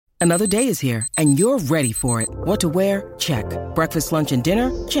Another day is here, and you're ready for it. What to wear? Check. Breakfast, lunch, and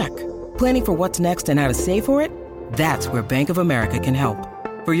dinner? Check. Planning for what's next and how to save for it? That's where Bank of America can help.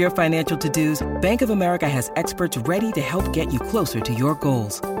 For your financial to-dos, Bank of America has experts ready to help get you closer to your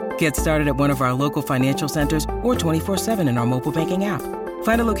goals. Get started at one of our local financial centers or 24/7 in our mobile banking app.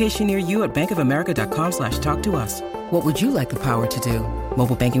 Find a location near you at bankofamerica.com/talktous. What would you like the power to do?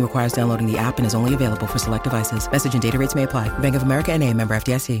 Mobile banking requires downloading the app and is only available for select devices. Message and data rates may apply. Bank of America N.A., member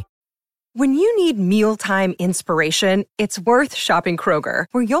FDIC. When you need mealtime inspiration, it's worth shopping Kroger,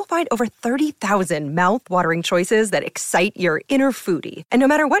 where you'll find over 30,000 mouth-watering choices that excite your inner foodie. And no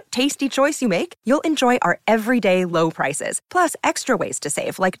matter what tasty choice you make, you'll enjoy our everyday low prices, plus extra ways to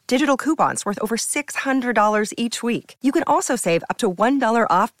save, like digital coupons worth over $600 each week. You can also save up to $1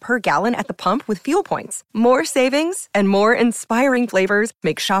 off per gallon at the pump with fuel points. More savings and more inspiring flavors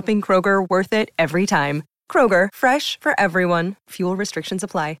make shopping Kroger worth it every time. Kroger, fresh for everyone. Fuel restrictions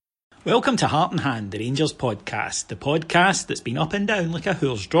apply. Welcome to Heart and Hand, the Rangers podcast, the podcast that's been up and down like a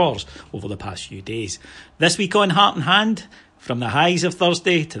whore's drawers over the past few days. This week on Heart and Hand, from the highs of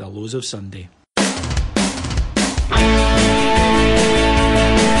Thursday to the lows of Sunday.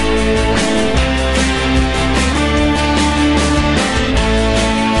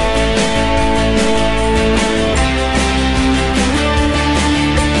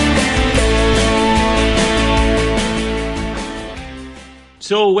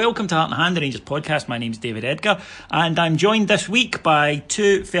 So, welcome to Heart and Hand, the Rangers podcast. My name's David Edgar, and I'm joined this week by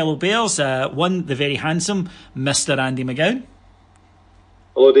two fellow Bears. One, the very handsome Mr. Andy McGowan.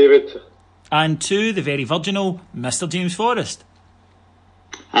 Hello, David. And two, the very virginal Mr. James Forrest.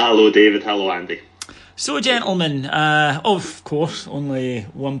 Hello, David. Hello, Andy. So, gentlemen, of course, only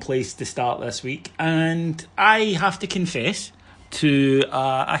one place to start this week, and I have to confess to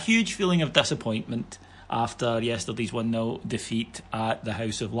a huge feeling of disappointment after yesterday's 1-0 defeat at the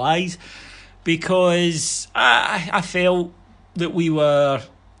House of Lies, because I felt that we were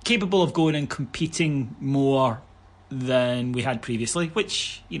capable of going and competing more than we had previously,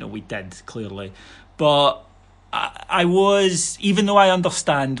 which, you know, we did, clearly. But I was, even though I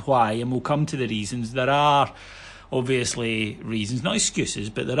understand why, and we'll come to the reasons, there are obviously reasons, not excuses,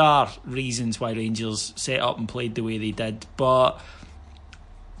 but there are reasons why Rangers set up and played the way they did. But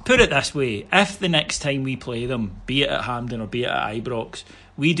put it this way, if the next time we play them, be it at Hampden or be it at Ibrox,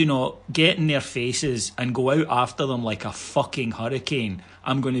 we do not get in their faces and go out after them like a fucking hurricane,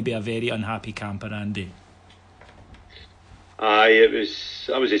 I'm going to be a very unhappy camper, Andy. I was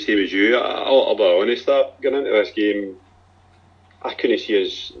the same as you. I'll be honest, that going into this game, I couldn't see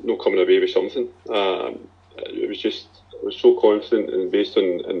us not coming away with something. I was so confident, and based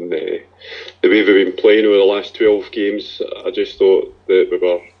on the way we've been playing over the last 12 games, I just thought that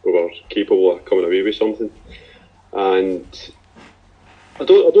we were capable of coming away with something. And I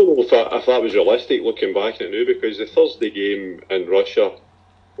don't know if that was realistic looking back at it now, because the Thursday game in Russia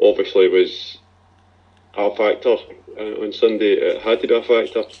obviously was a factor. On Sunday it had to be a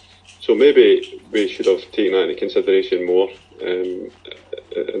factor. So maybe we should have taken that into consideration more in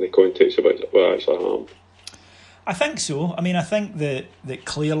the context of what actually happened. I think so. I mean, I think that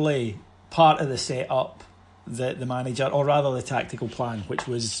clearly part of the setup that the manager, or rather the tactical plan, which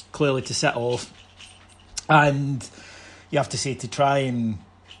was clearly to sit off and, you have to say, to try and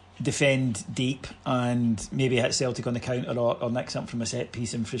defend deep and maybe hit Celtic on the counter or nick something from a set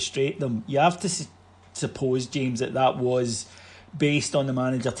piece and frustrate them. You have to suppose, James, that was based on the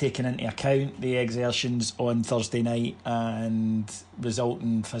manager taking into account the exertions on Thursday night and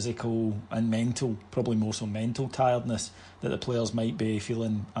resulting physical and mental, probably more so mental tiredness that the players might be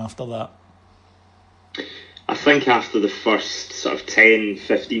feeling after that. I think after the first sort of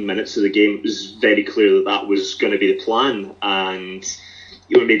 10-15 minutes of the game, it was very clear that was going to be the plan, and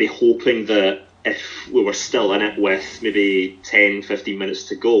you were maybe hoping that if we were still in it with maybe 10-15 minutes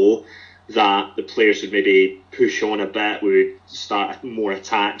to go, that the players would maybe push on a bit, we would start more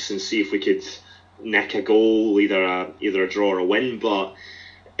attacks and see if we could nick a goal, either a draw or a win. But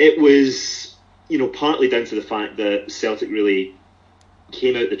it was, partly down to the fact that Celtic really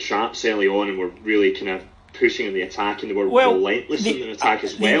came out the traps early on and were really kind of pushing in the attack, and they were relentless in their attack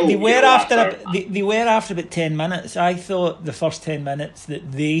as well. They were after about 10 minutes. I thought the first 10 minutes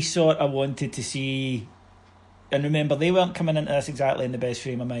that they sort of wanted to see. And remember, they weren't coming into this exactly in the best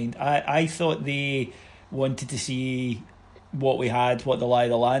frame of mind. I thought they wanted to see what we had, what the lie of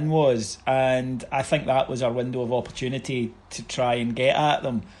the land was. And I think that was our window of opportunity to try and get at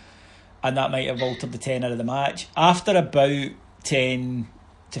them. And that might have altered the tenor of the match. After about 10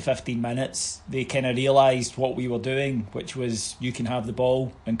 to 15 minutes, they kind of realised what we were doing, which was, you can have the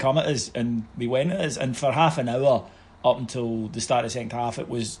ball and come at us. And we went at us. And for half an hour, up until the start of the second half, it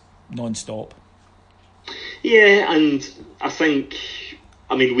was non-stop. Yeah, and I think,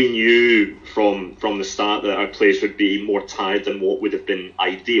 we knew from the start that our players would be more tired than what would have been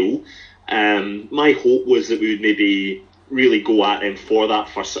ideal. My hope was that we would maybe really go at them for that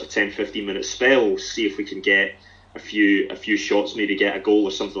first sort of 10-15 minute spell, see if we can get a few shots, maybe get a goal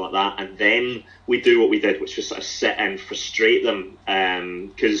or something like that, and then we do what we did, which was sort of sit and frustrate them,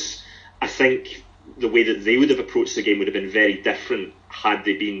 because I think the way that they would have approached the game would have been very different had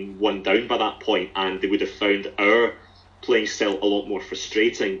they been one down by that point, and they would have found our playing style a lot more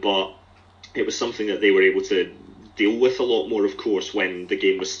frustrating. But it was something that they were able to deal with a lot more, of course, when the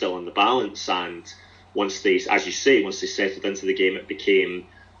game was still in the balance, and once they settled into the game, it became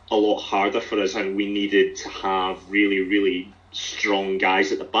a lot harder for us, and we needed to have really, really strong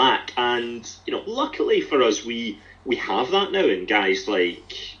guys at the back. And luckily for us, we have that now in guys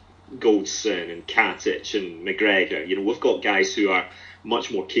like Goldson and Katic and McGregor. We've got guys who are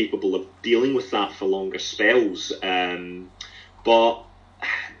much more capable of dealing with that for longer spells. But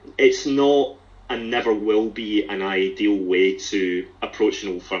it's not and never will be an ideal way to approach an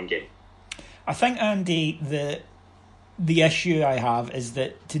Old Firm game. I think, Andy, the issue I have is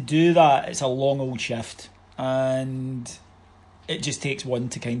that to do that, it's a long old shift, and it just takes one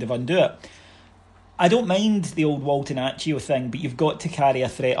to kind of undo it. I don't mind the old Walton Accio thing, but you've got to carry a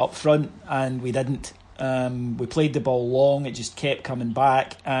threat up front, and we didn't. We played the ball long, it just kept coming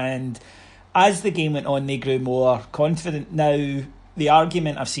back, and as the game went on, they grew more confident. Now, the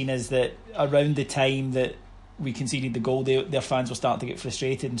argument I've seen is that around the time that we conceded the goal, their fans were starting to get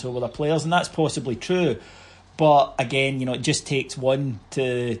frustrated, and so were their players, and that's possibly true. But again, it just takes one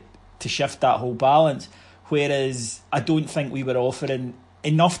to shift that whole balance. Whereas I don't think we were offering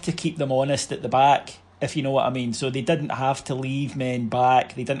enough to keep them honest at the back, if you know what I mean. So they didn't have to leave men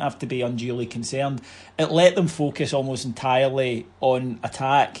back. They didn't have to be unduly concerned. It let them focus almost entirely on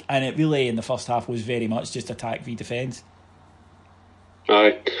attack, and it really, in the first half, was very much just attack v defence.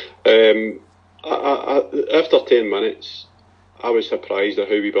 Aye. After 10 minutes, I was surprised at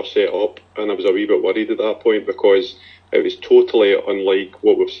how we were set up, and I was a wee bit worried at that point, because it was totally unlike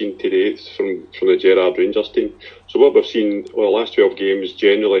what we've seen today from the Gerrard Rangers team. So what we've seen over the last 12 games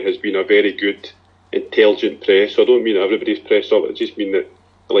generally has been a very good, intelligent press. So I don't mean everybody's pressed up, I just mean that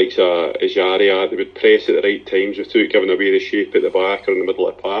the likes of Ejaria, they would press at the right times without giving away the shape at the back or in the middle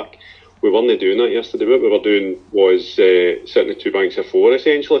of the park. We weren't doing that yesterday. What we were doing was sitting in two banks of four,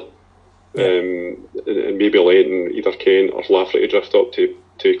 essentially. And maybe letting either Kent or Lafferty drift up too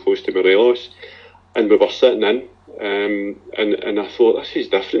close to Morelos, and we were sitting in, and I thought, this is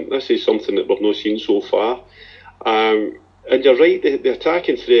different, this is something that we've not seen so far, and you're right, the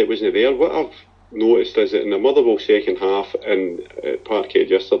attacking threat wasn't there. What I've noticed is that in the Motherwell second half and at Parkhead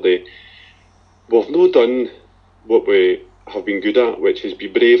yesterday, we've not done what we have been good at, which is be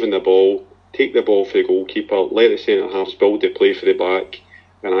brave in the ball, take the ball for the goalkeeper, let the centre halves build the play for the back,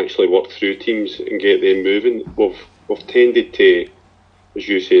 and actually work through teams and get them moving. We've tended to, as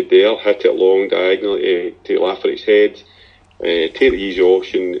you said there, hit it long diagonally to Lafferty's head, take the easy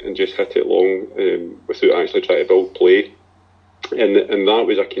option and just hit it long without actually trying to build play. And that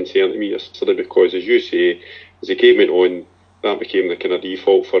was a concern to me yesterday, because, as you say, as the game went on, that became the kind of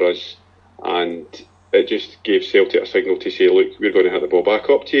default for us, and it just gave Celtic a signal to say, look, we're going to hit the ball back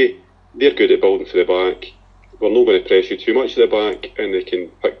up to you. They're good at building for the back. We're not going to press you too much at the back, and they can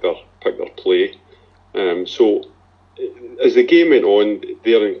pick their play. So as the game went on,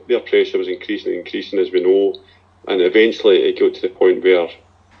 their pressure was increasing as we know, and eventually it got to the point where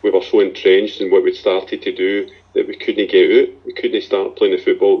we were so entrenched in what we'd started to do that we couldn't get out. We couldn't start playing the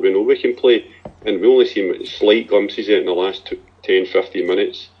football we know we can play, and we only seen slight glimpses of it in the last 10-15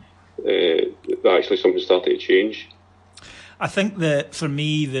 minutes. That actually something started to change. I think that for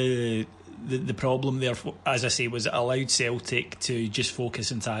me the problem there, as I say, was it allowed Celtic to just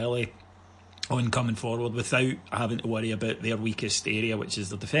focus entirely on coming forward without having to worry about their weakest area, which is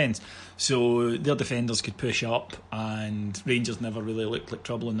their defence. So their defenders could push up, and Rangers never really looked like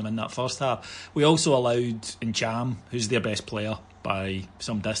troubling them in that first half. We also allowed Ncham, who's their best player by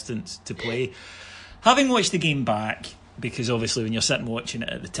some distance, to play. Having watched the game back, because obviously when you're sitting watching it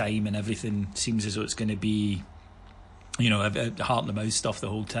at the time and everything seems as though it's going to be, heart in the mouth stuff the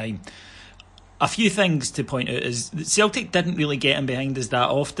whole time, a few things to point out is that Celtic didn't really get in behind us that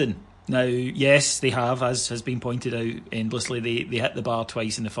often. Now, yes, they have, as has been pointed out endlessly, they hit the bar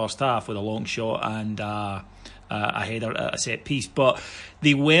twice in the first half with a long shot and a header at a set piece, but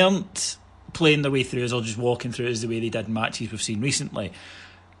they weren't playing their way through us or just walking through us the way they did in matches we've seen recently.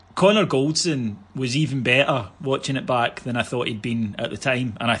 Connor Goldson was even better watching it back than I thought he'd been at the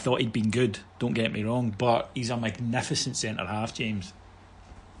time, and I thought he'd been good, don't get me wrong, but he's a magnificent centre half, James.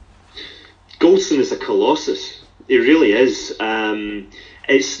 colossus. He really is.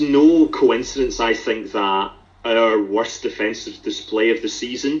 It's no coincidence, I think, that our worst defensive display of the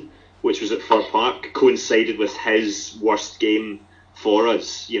season, which was at Fir Park, coincided with his worst game for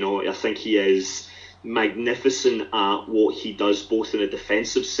us. You know, I think he is magnificent at what he does, both in a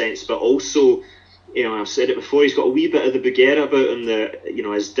defensive sense, but also, you know, I've said it before, he's got a wee bit of the Bougherra about him. You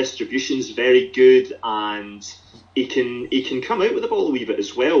know, his distribution's very good, and he can come out with the ball a wee bit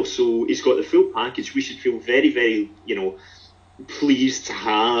as well. So he's got the full package. We should feel very, very, you know, pleased to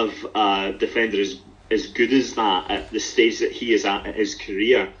have a defender as good as that at the stage that he is at his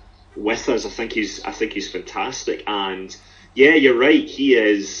career with us. I think he's fantastic, and yeah, you're right.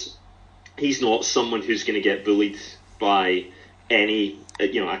 He's not someone who's going to get bullied by any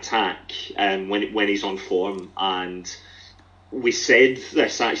attack when he's on form. And we said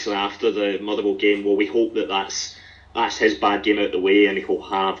this actually after the Motherwell game. Well, we hope that's his bad game out of the way, and he'll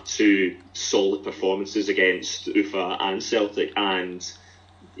have two solid performances against Ufa and Celtic, and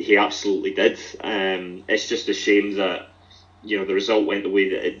he absolutely did. It's just a shame that the result went the way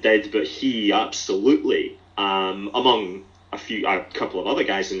that it did, but he absolutely, among a couple of other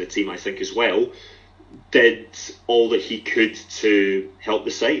guys in the team, I think as well, did all that he could to help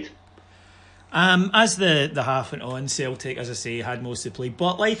the side. As the half went on, Celtic, as I say, had most of the play.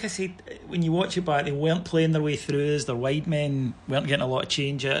 But like I said, when you watch it back, they weren't playing their way through us. Their wide men weren't getting a lot of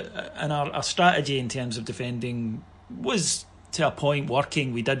change. And our strategy in terms of defending was, to a point,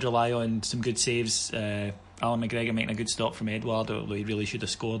 working. We did rely on some good saves. Alan McGregor making a good stop from Edouard, although he really should have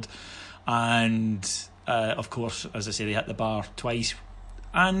scored. And, of course, as I say, they hit the bar twice.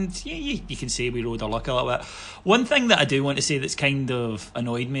 And you can say we rode our luck a little bit. One thing that I do want to say that's kind of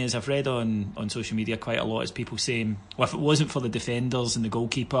annoyed me is I've read on social media quite a lot is people saying, well, if it wasn't for the defenders and the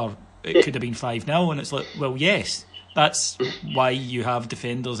goalkeeper, it could have been 5-0. And it's like, well, yes, that's why you have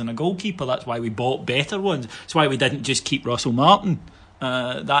defenders and a goalkeeper. That's why we bought better ones. That's why we didn't just keep Russell Martin.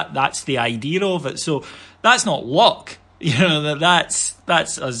 That's the idea of it. So that's not luck. That's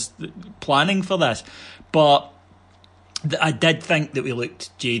us planning for this. But I did think that we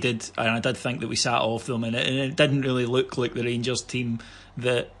looked jaded, and I did think that we sat off them, and it didn't really look like the Rangers team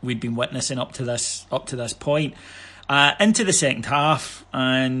that we'd been witnessing up to this point. Into the second half,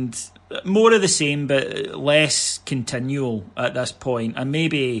 and more of the same, but less continual at this point. And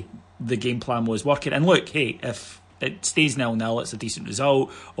maybe the game plan was working. And look, hey, if it stays 0-0, it's a decent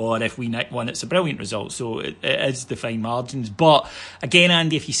result, or if we nick one, it's a brilliant result. So it is the fine margins. But again,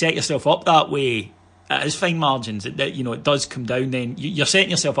 Andy, if you set yourself up that way, it is fine margins. It does come down. Then you're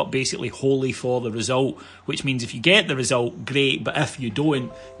setting yourself up basically wholly for the result, which means if you get the result, great. But if you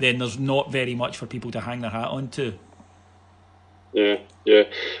don't, then there's not very much for people to hang their hat on to. Yeah.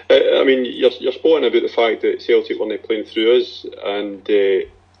 I mean, you're spotting about the fact that Celtic weren't playing through us, and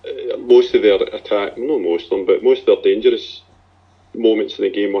most of their attack, not most of them, but most of their dangerous moments in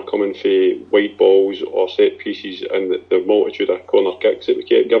the game were coming from wide balls or set pieces, and the multitude of corner kicks that we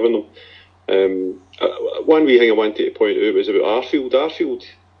kept giving them. One wee thing I wanted to point out was about Arfield. Arfield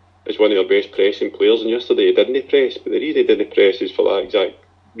is one of our best pressing players, and yesterday he didn't press, but the reason he didn't press is for that exact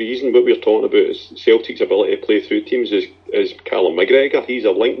reason. What we're talking about is Celtic's ability to play through teams is Callum McGregor. He's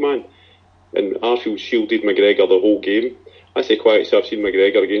a link man, and Arfield shielded McGregor the whole game. That's the quietest I've seen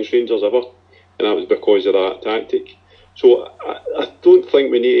McGregor against Rangers ever, and that was because of that tactic. So I don't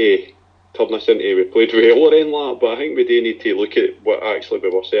think we need to turn this into we played well or anything like that, but I think we do need to look at what actually we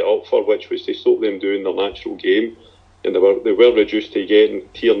were set up for, which was to stop them doing their natural game, and they were reduced to getting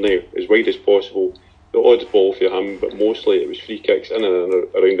Tierney as wide as possible, the odd ball for him, but mostly it was free kicks in and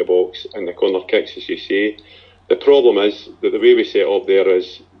around the box and the corner kicks, as you say. The problem is that the way we set up there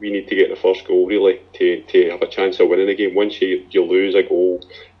is we need to get the first goal really to have a chance of winning the game. Once you lose a goal,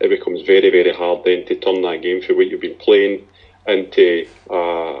 it becomes very, very hard then to turn that game for what you've been playing into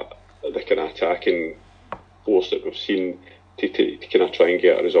the kind of attacking force that we've seen to kind of try and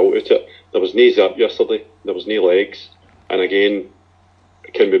get a result out of it. There was no zip yesterday, there was no legs, and again,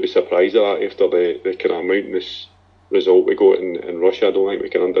 can we be surprised at that after the kind of mountainous result we got in Russia? I don't think we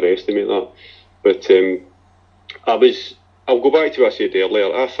can underestimate that. But I'll go back to what I said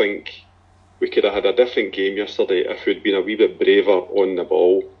earlier. I think we could have had a different game yesterday if we'd been a wee bit braver on the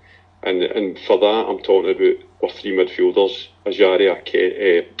ball. And for that, I'm talking about our three midfielders, Ajaria,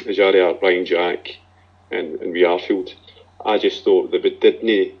 Ryan Jack, and Arfield. I just thought that we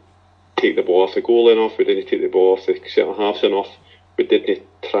didn't take the ball off the goal enough, we didn't take the ball off the centre halves enough, we didn't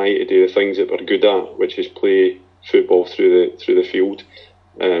try to do the things that we're good at, which is play football through the field.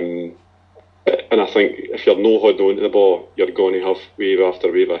 And I think if you're no holding on to the ball, you're going to have wave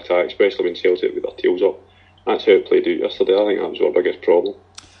after wave of attack, especially when Celtic with their tails up. That's how it played out yesterday. I think that was our biggest problem.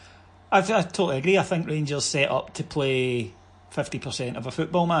 I totally agree. I think Rangers set up to play 50% of a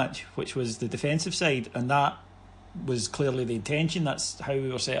football match, which was the defensive side, and that was clearly the intention. That's how we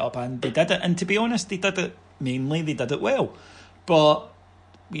were set up, and they did it. And to be honest, they did it well. But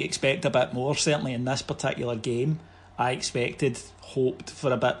we expect a bit more, certainly in this particular game. I hoped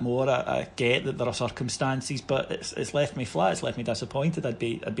for a bit more. I get that there are circumstances, but it's left me flat. It's left me disappointed. I'd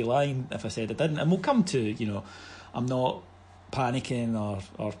be lying if I said I didn't. And we'll come to, I'm not panicking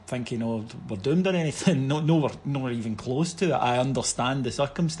or thinking, oh, we're doomed or anything. No, we're not even close to it. I understand the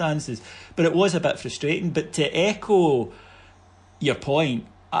circumstances, but it was a bit frustrating. But to echo your point,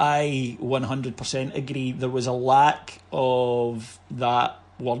 I 100% agree. There was a lack of that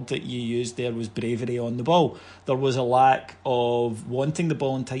word that you used there, was bravery on the ball. There was a lack of wanting the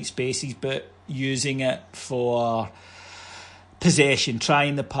ball in tight spaces but using it for possession,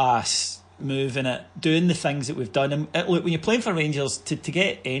 trying the pass, moving it, doing the things that we've done. And look, when you're playing for Rangers, to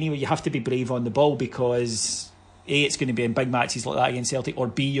get anywhere, you have to be brave on the ball, because A, it's going to be in big matches like that against Celtic, or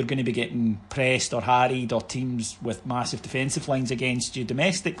B, you're going to be getting pressed or harried, or teams with massive defensive lines against you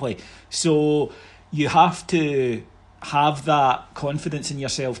domestically. So you have to have that confidence in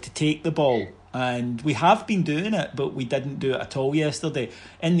yourself to take the ball, and we have been doing it, but we didn't do it at all yesterday.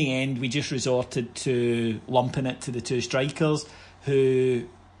 In the end, we just resorted to lumping it to the two strikers, who,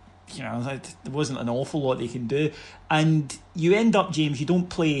 there wasn't an awful lot they can do. And you end up, James, you don't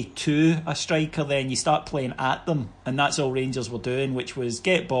play to a striker then, you start playing at them, and that's all Rangers were doing, which was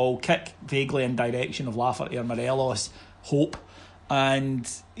get ball, kick vaguely in direction of Lafferty or Morelos, hope. And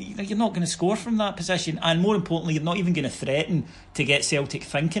you're not going to score from that position, and more importantly, you're not even going to threaten to get Celtic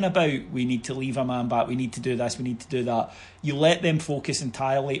thinking about, we need to leave a man back, we need to do this, we need to do that. You let them focus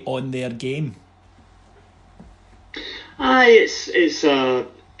entirely on their game. It's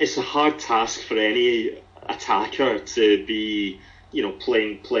a hard task for any attacker to be,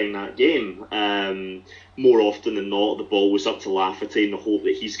 playing that game. More often than not, the ball was up to Lafferty in the hope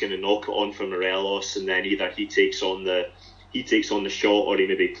that he's going to knock it on for Morelos, and then either he takes on the shot, or he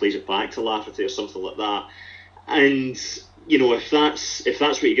maybe plays it back to Lafferty or something like that. And if that's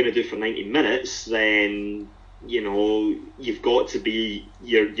what you're going to do for 90 minutes, then you've got to be,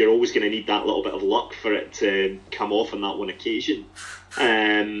 you're always going to need that little bit of luck for it to come off on that one occasion.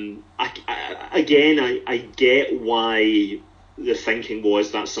 I get why the thinking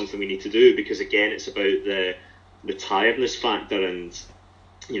was that's something we need to do, because again, it's about the tiredness factor, and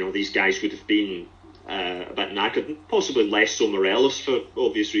these guys would have been a bit knackered, possibly less so Morelos for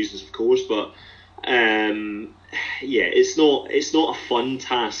obvious reasons, of course, but it's not a fun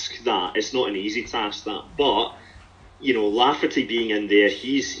task, that it's not an easy task, that, but Lafferty being in there,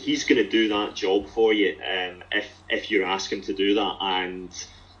 he's going to do that job for you, if you ask him to do that, and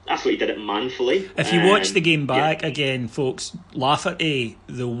I thought he did it manfully. If you watch the game back again, folks, Lafferty,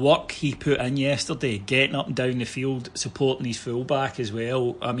 the work he put in yesterday, getting up and down the field, supporting his fullback as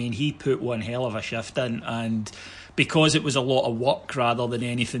well, I mean, he put one hell of a shift in, and because it was a lot of work rather than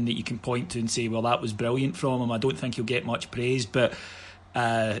anything that you can point to and say, well, that was brilliant from him, I don't think he'll get much praise. But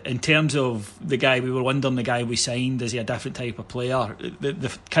in terms of the guy, we were wondering, the guy we signed, is he a different type of player?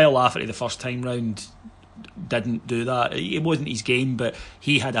 The Kyle Lafferty the first time round didn't do that. It wasn't his game, but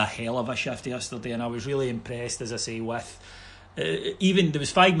he had a hell of a shift yesterday, and I was really impressed, as I say, with even there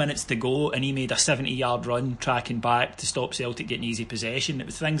was 5 minutes to go and he made a 70-yard run tracking back to stop Celtic getting easy possession. It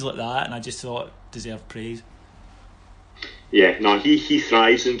was things like that, and I just thought deserved praise. Yeah, no, he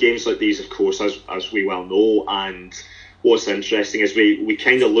thrives in games like these, of course, as we well know. And what's interesting is we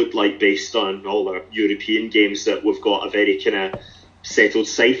kind of look like, based on all our European games, that we've got a very kind of settled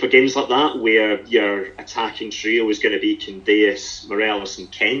side for games like that, where your attacking trio is going to be Candeias, Morelos and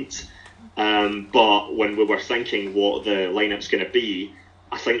Kent. But when we were thinking what the lineup's going to be,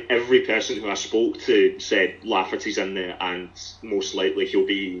 I think every person who I spoke to said Lafferty's in there, and most likely he'll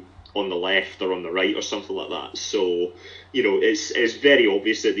be on the left or on the right or something like that. So, you know, it's very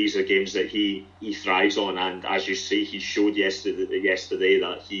obvious that these are games that he thrives on, and as you say, he showed yesterday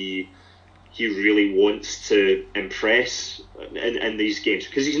that he really wants to impress in these games,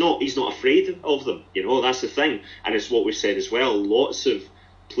 because he's not afraid of them. You know, that's the thing, and it's what we said as well. Lots of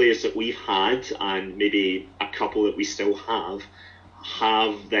players that we've had, and maybe a couple that we still have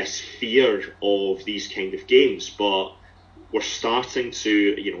this fear of these kind of games, but we're starting to,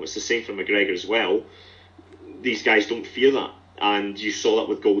 you know, it's the same for McGregor as well. These guys don't fear that, and you saw that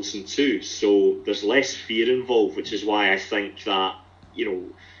with Goldson too. So there's less fear involved, which is why I think that, you know,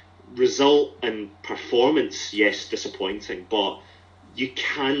 result and performance, yes, disappointing, but you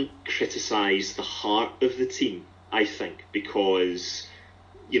can't criticise the heart of the team, I think, because,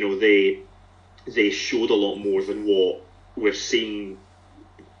 you know, they showed a lot more than what we've seen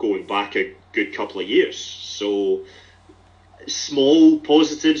going back a good couple of years. So small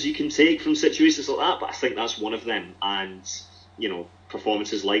positives you can take from situations like that, but I think that's one of them. And, you know,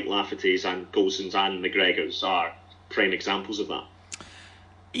 performances like Lafferty's and Golson's and McGregor's are prime examples of that.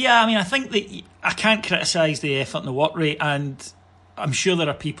 Yeah, I mean, I think that I can't criticise the effort and the work rate, and I'm sure there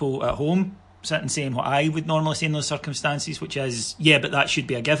are people at home sitting saying what I would normally say in those circumstances, which is, yeah, but that should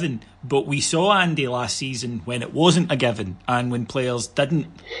be a given. But we saw Andy last season when it wasn't a given and when players didn't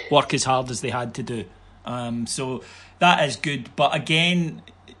work as hard as they had to do. So that is good. But again,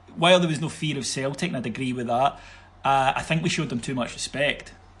 while there was no fear of Celtic, and I'd agree with that, I think we showed them too much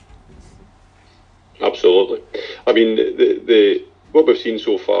respect. Absolutely. I mean, the what we've seen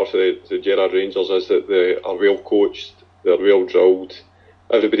so far for the Gerrard Rangers is that they are well coached, they're well drilled.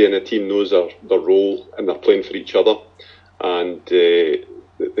 Everybody in the team knows their role and they're playing for each other, and they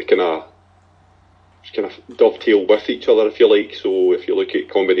kind of dovetail with each other, if you like. So if you look at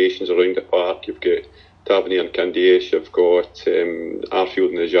combinations around the park, you've got Tavernier and Candiace, you've got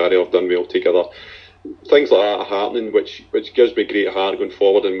Arfield and Ejaria have done well together. Things like that are happening, which gives me great heart going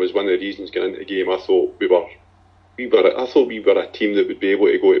forward, and was one of the reasons going into the game. I thought we were a team that would be able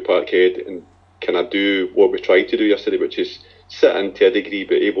to go to Parkhead and kind of do what we tried to do yesterday, which is sit in to a degree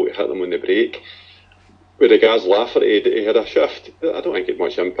but able to hit them on the break. With regards Lafferty, he had a shift. I don't think it had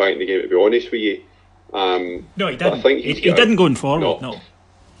much impact in the game, to be honest with you. No, he didn't. He didn't going forward. No.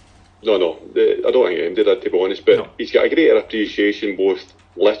 I don't think he did that, to be honest, but he's got a greater appreciation both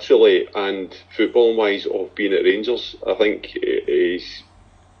literally and football wise of being at Rangers. I think he's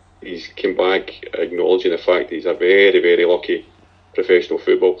come back acknowledging the fact that he's a very, very lucky professional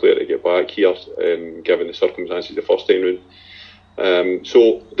football player to get back here, given the circumstances the first time round.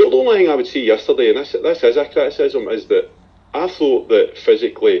 So the only thing I would say yesterday, and this is a criticism, is that I thought that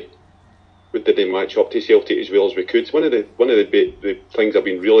physically we didn't match up to Celtic as well as we could. One of the things I've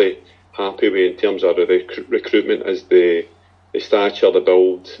been really happy with in terms of the recruitment is the stature, the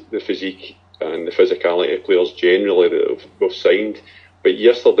build, the physique and the physicality of players generally that we've signed. But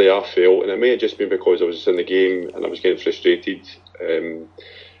yesterday I felt, and it may have just been because I was in the game and I was getting frustrated,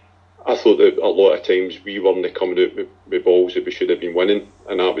 I thought that a lot of times we weren't coming out with balls that we should have been winning,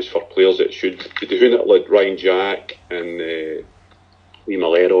 and that was for players that should be doing it, like Ryan Jack and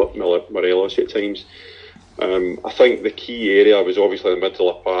Morelos at times. I think the key area was obviously the middle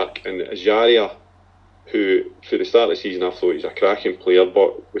of the park, and Ejaria, who for the start of the season I thought he's a cracking player,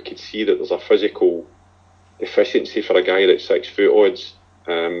 but we could see that there's a physical deficiency for a guy that's 6 foot odds,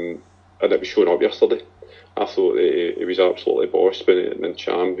 and it was showing up yesterday. I thought he was absolutely bossed by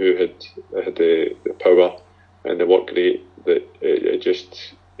Cham, who had the power and the work rate that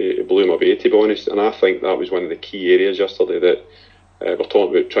it blew him away, to be honest. And I think that was one of the key areas yesterday that we're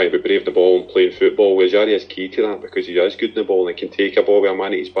talking about trying to be brave in the ball and playing football. Ejaria is key to that because he is good in the ball and he can take a ball with a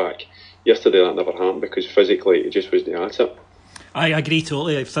man at his back. Yesterday that never happened because physically he just wasn't at it. I agree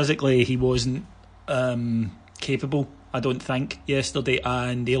totally. Physically he wasn't capable, I don't think, yesterday,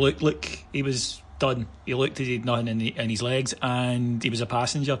 and he looked like he was done. He looked as he had nothing in his legs, and he was a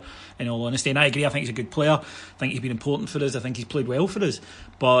passenger, in all honesty. And I agree, I think he's a good player. I think he's been important for us. I think he's played well for us.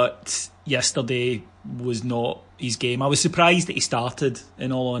 But yesterday was not his game. I was surprised that he started,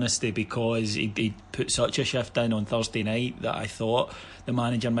 in all honesty, because he put such a shift in on Thursday night that I thought the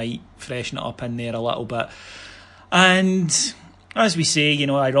manager might freshen it up in there a little bit. And as we say,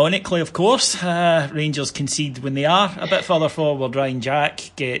 ironically, of course, Rangers concede when they are a bit further forward. Ryan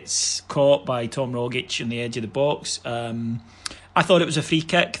Jack gets caught by Tom Rogic on the edge of the box. I thought it was a free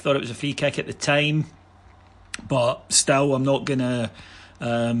kick. Thought it was a free kick at the time, but still, I'm not gonna.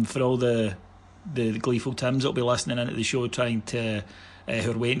 For all the gleeful Tims that'll be listening into the show, trying to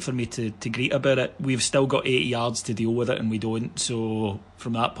who are waiting for me to greet about it, we've still got 80 yards to deal with it, and we don't. So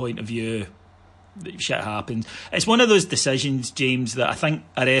from that point of view, shit happens. It's one of those decisions, James, that I think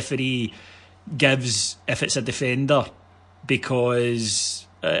a referee gives if it's a defender, because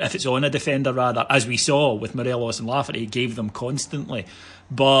if it's on a defender rather, as we saw with Morelos and Lafferty, he gave them constantly.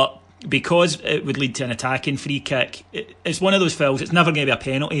 But because it would lead to an attacking free kick, it's one of those fouls. It's never going to be a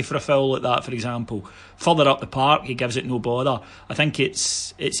penalty for a foul like that, for example. Further up the park, he gives it no bother. I think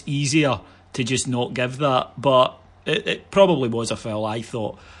it's easier to just not give that, but it probably was a foul, I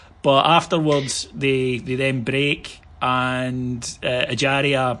thought. But afterwards, they then break, and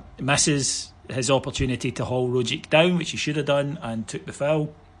Ejaria misses his opportunity to haul Rogic down, which he should have done, and took the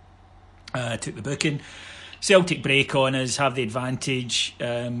foul, took the booking. Celtic break on us, have the advantage.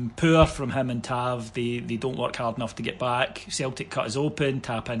 Poor from him and Tav. They don't work hard enough to get back. Celtic cut us open,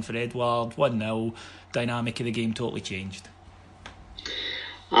 tap in for Edouard, 1-0. Dynamic of the game totally changed.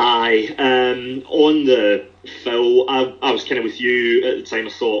 Aye, on the Phil, I was kind of with you at the time.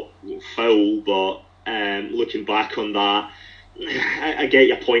 I thought Phil, but looking back on that, I get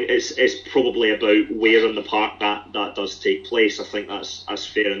your point. It's probably about where in the park that does take place. I think that's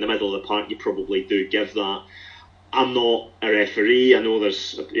fair. In the middle of the park, you probably do give that. I'm not a referee. I know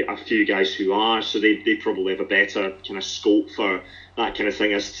there's a few guys who are, so they probably have a better kind of scope for that kind of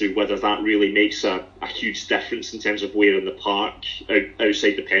thing as to whether that really makes a huge difference in terms of where in the park,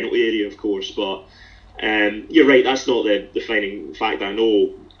 outside the penalty area, of course. But you're right, that's not the defining fact. I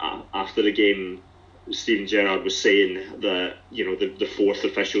know after the game, Steven Gerrard was saying that, the fourth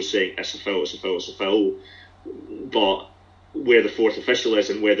official saying it's a foul, but where the fourth official is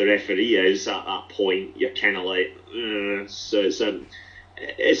and where the referee is at that point, you're kind of like, so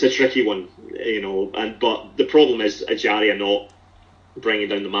it's a tricky one, but the problem is Ejaria not bringing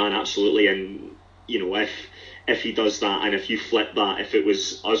down the man, absolutely, and if he does that, and if you flip that, if it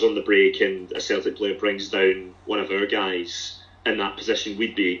was us on the break and a Celtic player brings down one of our guys in that position,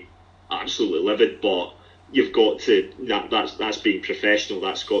 we'd be absolutely livid. But you've got to, that's being professional.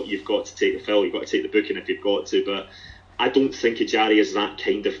 You've got to take the foul, you've got to take the booking if you've got to. But I don't think Ejaria is that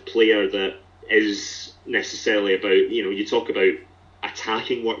kind of player that is necessarily about, you talk about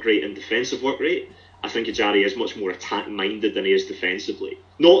attacking work rate and defensive work rate. I think Ejaria is much more attack-minded than he is defensively.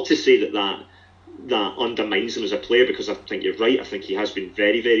 Not to say that undermines him as a player, because I think you're right. I think he has been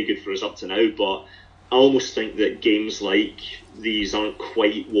very, very good for us up to now, but I almost think that games like these aren't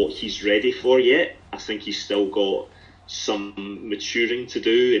quite what he's ready for yet. I think he's still got some maturing to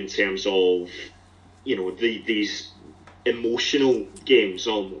do in terms of, these emotional games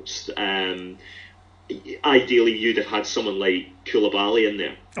almost. Ideally, you'd have had someone like Koulibaly in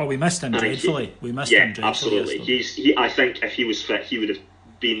there. Oh, we missed him dreadfully. Him dreadfully. Absolutely. I think if he was fit, he would have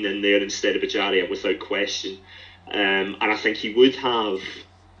been in there instead of Ejaria without question. And I think he would have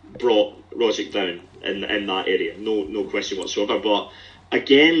brought Rogic down in that area, no question whatsoever. But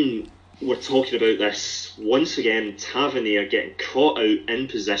again, we're talking about this once again. Tavernier getting caught out in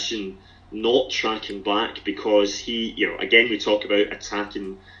position, not tracking back, because he, again, we talk about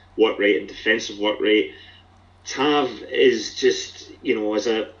attacking work rate and defensive work rate. Tav is just, as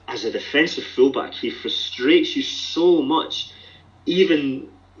a defensive fullback, he frustrates you so much, even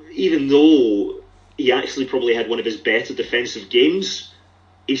though he actually probably had one of his better defensive games.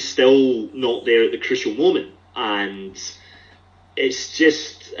 He's still not there at the crucial moment, and it's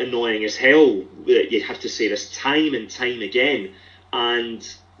just annoying as hell that you have to say this time and time again. And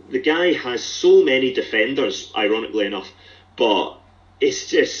the guy has so many defenders, ironically enough, but it's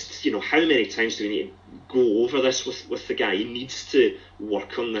just, how many times do we need to go over this with the guy? He needs to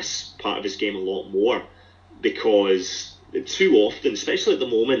work on this part of his game a lot more, because too often, especially at the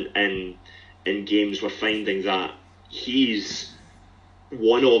moment in games, we're finding that he's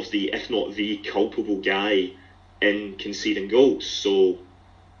one of the, if not the culpable guy in conceding goals. So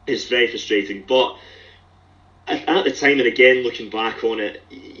it's very frustrating. But at the time, and again looking back on it,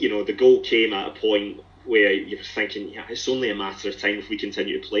 the goal came at a point where you're thinking, it's only a matter of time if we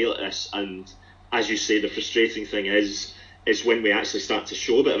continue to play like this. And as you say, the frustrating thing is when we actually start to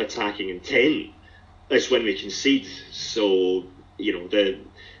show a bit of attacking intent, it's when we concede. So,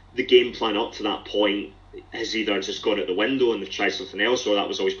 the game plan up to that point has either just gone out the window and they've tried something else, or that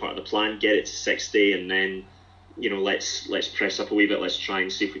was always part of the plan, get it to 60 and then, let's press up a wee bit, let's try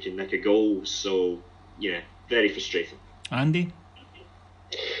and see if we can nick a goal. So, very frustrating. Andy?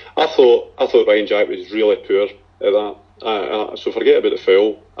 I thought Ryan Jack was really poor at that. So forget about the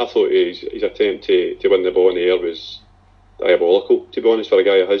foul. I thought his attempt to win the ball in the air was diabolical, to be honest, for a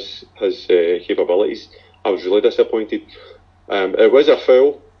guy of his capabilities. I was really disappointed. It was a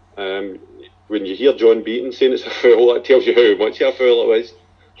foul. When you hear John Beaton saying it's a foul, that tells you how much of a foul it was,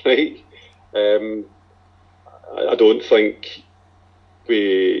 right? I don't think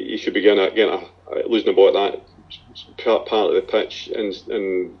you should be losing the ball at that part of the pitch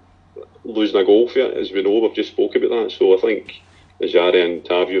and losing a goal for it. As we know, we've just spoke about that. So I think Ejaria and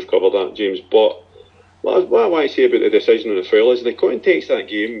Tav, you've covered that, James. But what I want to say about the decision on the foul is, in the context of that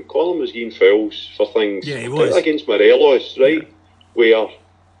game, Colin was getting fouls for things against Morelos, right? Where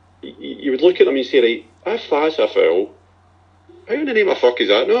you would look at them and say, right, if that's a foul, how in the name of fuck is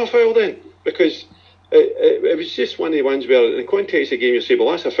that not a foul then? Because it was just one of the ones where, in the context of the game, you say,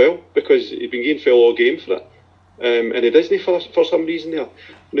 well, that's a foul, because he'd been getting foul all game for it. And he doesn't for some reason there.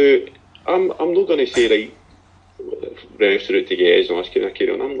 Now, I'm not going to say, right, refs are out to get us and all this kind of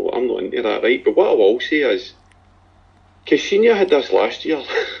carry on. I'm not into that, right? But what I will say is, Caixinha had this last year,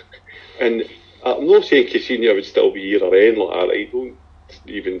 and I'm not saying Caixinha would still be here or anything like that, right? Don't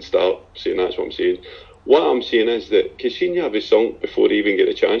even start saying that's what I'm saying. what I'm saying is that Caixinha was sunk before he even get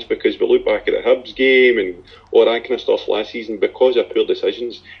a chance, because we look back at the Hibs game and all that kind of stuff last season, because of poor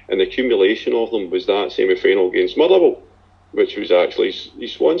decisions, and the accumulation of them was that semi-final against Motherwell, which was actually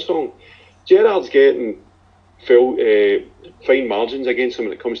his swan song. Gerrard's getting fine margins against him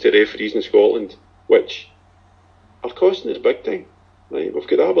when it comes to referees in Scotland, which are costing us big time. Right? We've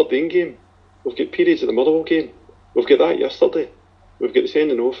got the Aberdeen game, we've got periods at the Motherwell game, we've got that yesterday, we've got the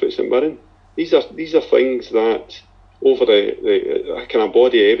sending off at St Mirren. These are things that, over the kind of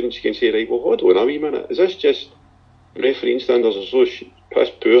body of evidence, you can say, right, well, hold on a wee minute, is this just refereeing standards are so piss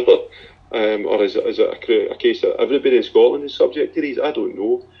poor, or is it a case that everybody in Scotland is subject to these? I don't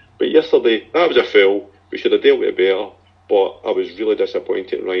know. But yesterday, that was a foul. We should have dealt with it better. But I was really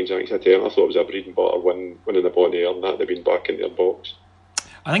disappointed in Ryan Jack's attempt. I thought it was a bread and butter win in the body air, and that had been back in their box.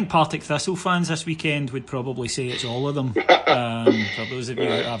 I think Partick Thistle fans this weekend would probably say it's all of them. For those of you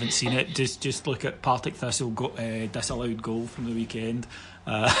who haven't seen it, just look at Partick Thistle disallowed goal from the weekend,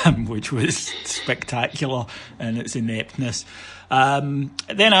 which was spectacular in its ineptness. Then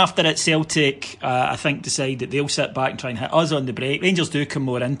after it, Celtic, I think, decide that they'll sit back and try and hit us on the break. Rangers do come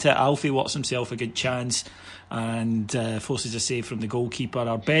more into it. Alfie works himself a good chance and forces a save from the goalkeeper.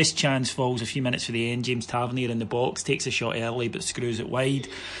 Our best chance falls a few minutes for the end. James Tavernier in the box takes a shot early but screws it wide,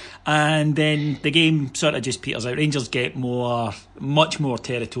 and then the game sort of just peters out. Rangers get much more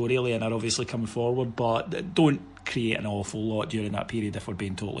territorially and are obviously coming forward, but don't create an awful lot during that period, if we're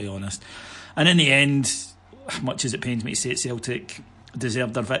being totally honest. And in the end, much as it pains me to say it, Celtic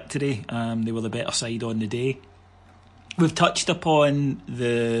deserved their victory. They were the better side on the day. We've touched upon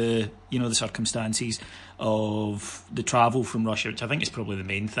the circumstances of the travel from Russia, which I think is probably the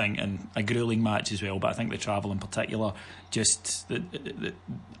main thing, and a gruelling match as well, but I think the travel in particular just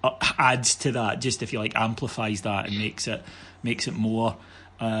adds to that, just, if you like, amplifies that and makes it more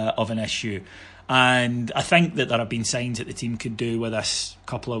of an issue. And I think that there have been signs that the team could do with this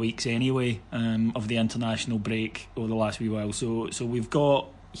couple of weeks anyway, of the international break over the last wee while. So we've got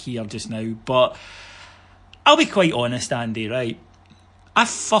here just now. But I'll be quite honest, Andy, right? I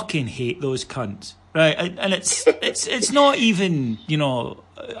fucking hate those cunts, right? And it's not even,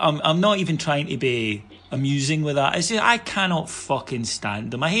 I'm not even trying to be amusing with that. It's just, I cannot fucking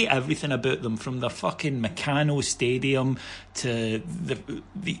stand them. I hate everything about them, from their fucking Meccano Stadium to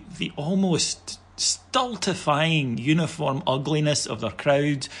the almost stultifying uniform ugliness of their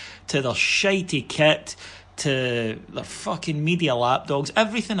crowds, to their shitey kit, to their fucking media lapdogs.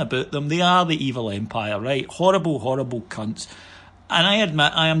 Everything about them. They are the evil empire, right? Horrible, horrible cunts. And I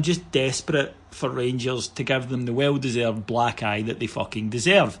admit, I am just desperate for Rangers to give them the well-deserved black eye that they fucking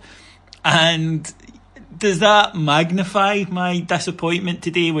deserve. And does that magnify my disappointment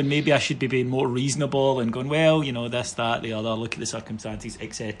today, when maybe I should be being more reasonable and going, well, this, that, the other, look at the circumstances,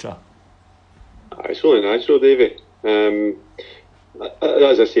 etc.? It's only natural, Davey.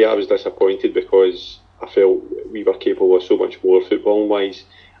 As I say, I was disappointed because I felt we were capable of so much more football-wise.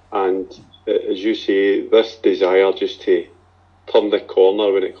 And as you say, this desire just to turn the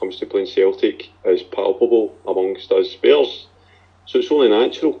corner when it comes to playing Celtic is palpable amongst us Spurs. So it's only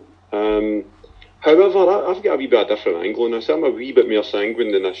natural. However, I've got a wee bit of a different angle on this. I'm a wee bit more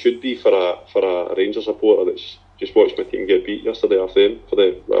sanguine than I should be for a Rangers supporter that's just watched my team get beat yesterday after them for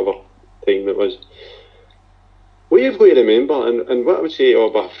the whatever time it was. What you've got to remember, and what I would say to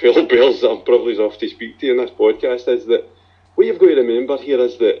my fellow Bears that I'm privileged enough to speak to in this podcast, is that what you've got to remember here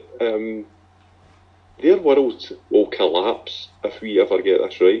is that their world will collapse if we ever get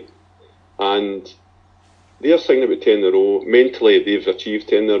this right. And they're singing about 10 in a row. Mentally, they've achieved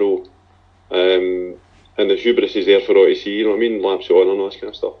 10 in a row. And the hubris is there for all to see, you know what I mean? Laps on and all this kind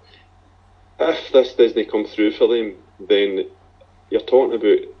of stuff. If this doesn't come through for them, then you're talking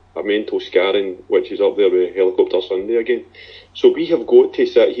about a mental scarring, which is up there with Helicopter Sunday again. So we have got to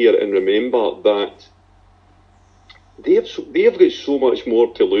sit here and remember that they've got so much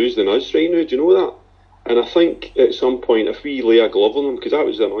more to lose than us right now. Do you know that? And I think at some point, if we lay a glove on them, because that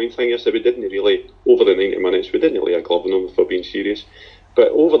was the annoying thing yesterday, we didn't really, over the 90 minutes, we didn't lay a glove on them, if we're being serious. But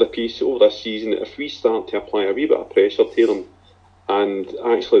over this season, if we start to apply a wee bit of pressure to them, and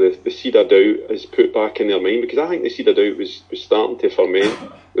actually the seed of doubt is put back in their mind, because I think the seed of doubt was starting to ferment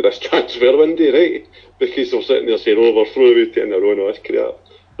with this transfer window, right? Because they're sitting there saying, we're throwing away 10 in a row and all this crap,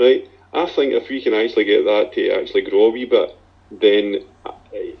 right? I think if we can actually get that to actually grow a wee bit, then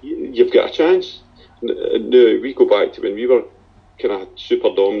you've got a chance. Now, we go back to when we were kind of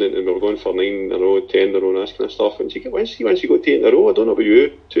super dominant and we were going for 9 in a row, 10 in a row and this kind of stuff. Once you go 10 in a row, I don't know about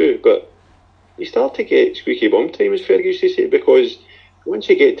you too, but you start to get squeaky bum time, as Fergus used to say, because once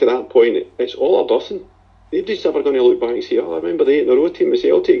you get to that point, it's all or nothing. nobody's ever going to look back and say, oh, I remember the 8 in a row team with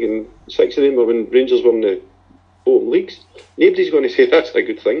Celtic and 6 of them were when Rangers were in the bottom leagues. Nobody's going to say that's a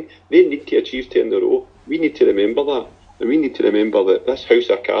good thing. They need to achieve 10 in a row. We need to remember that. And we need to remember that this house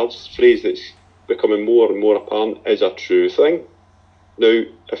of cards phrase that's becoming more and more apparent is a true thing. Now,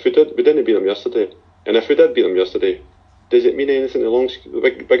 if we didn't beat them yesterday, and if we did beat them yesterday, does it mean anything along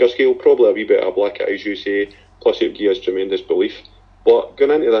the bigger scale? Probably a wee bit of a black eye, as you say, plus it would give us tremendous belief. But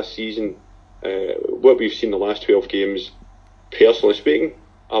going into this season, what we've seen the last 12 games, personally speaking,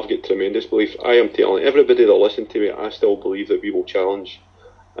 I've got tremendous belief. I am telling everybody that listen to me, I still believe that we will challenge.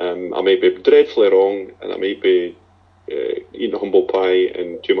 I might be dreadfully wrong, and I might be eating humble pie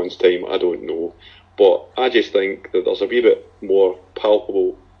in 2 months' time, I don't know. But I just think that there's a wee bit more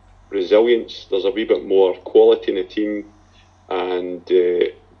palpable resilience, there's a wee bit more quality in the team, and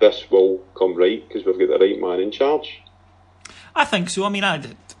this will come right because we've got the right man in charge. I think so. I mean,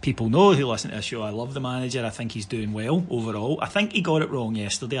 people know who listen to the show, I love the manager. I think he's doing well overall. I think he got it wrong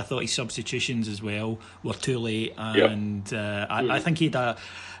yesterday. I thought his substitutions as well were too late, and I think he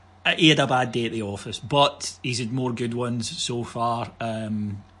had a bad day at the office, but he's had more good ones so far,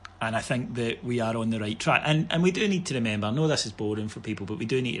 and I think that we are on the right track. And we do need to remember, I know this is boring for people, but we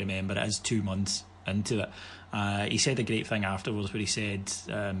do need to remember it is 2 months into it. He said a great thing afterwards where he said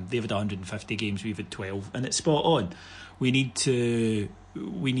they've had 150 games, we've had 12, and it's spot on. We need to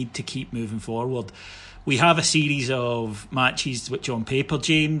keep moving forward. We have a series of matches which on paper,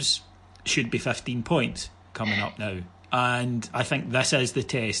 James, should be 15 points coming up now. And I think this is the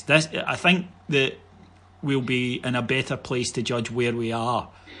test. I think that we'll be in a better place to judge where we are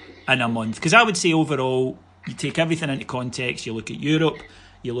in a month. Because I would say overall, you take everything into context, you look at Europe,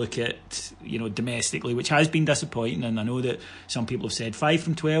 you look at, domestically, which has been disappointing, and I know that some people have said 5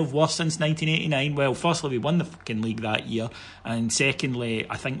 from 12, worst since 1989. Well, firstly, we won the fucking league that year, and secondly,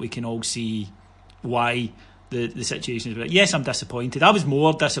 I think we can all see why the situation is. But yes, I'm disappointed. I was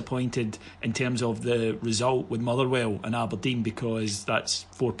more disappointed in terms of the result with Motherwell and Aberdeen, because that's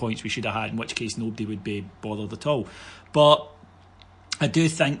 4 points we should have had, in which case nobody would be bothered at all. But I do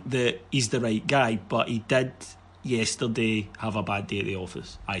think that he's the right guy, but he did yesterday have a bad day at the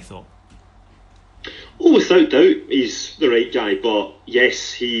office, I thought. Oh, without doubt, he's the right guy, but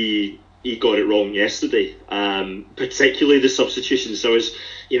yes, he got it wrong yesterday, particularly the substitutions. So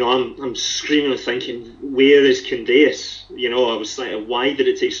I'm screaming and thinking, where is Candeias? I was thinking, why did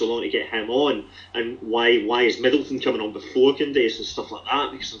it take so long to get him on, and why is Middleton coming on before Candeias and stuff like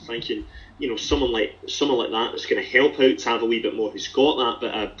that? Because I'm thinking, someone like that that's going to help out to have a wee bit more, who's got that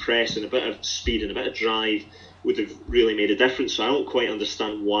bit of press and a bit of speed and a bit of drive, would have really made a difference. So I don't quite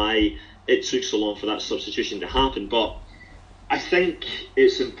understand why it took so long for that substitution to happen. But I think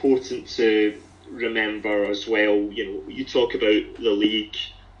it's important to remember as well, you talk about the league,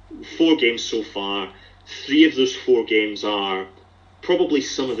 4 games so far, 3 of those 4 games are probably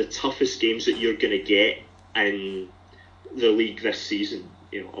some of the toughest games that you're going to get in the league this season.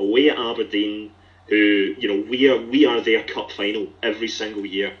 Away at Aberdeen, who, we are their cup final every single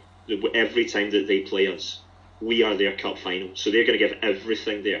year, every time that they play us. We are their cup final, so they're going to give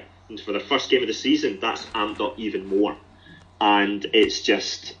everything there. And for the first game of the season, that's amped up even more. And it's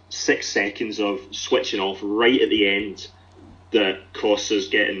just 6 seconds of switching off right at the end that costs us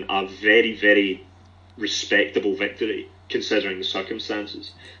getting a very, very respectable victory, considering the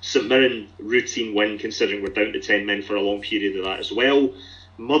circumstances. St Mirren, routine win, considering we're down to 10 men for a long period of that as well.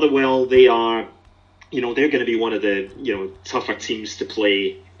 Motherwell, they are, they're going to be one of the, tougher teams to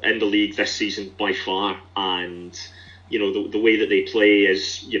play in the league this season by far, and the way that they play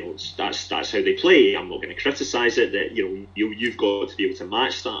is, that's how they play. I'm not going to criticise it, that you've got to be able to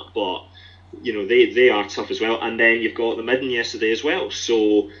match that, but they are tough as well. And then you've got the Midden yesterday as well,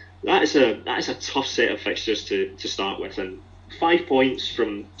 so that is a tough set of fixtures to start with, and 5 points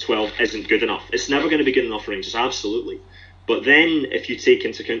from 12 isn't good enough. It's never going to be good enough for Rangers, absolutely. But then, if you take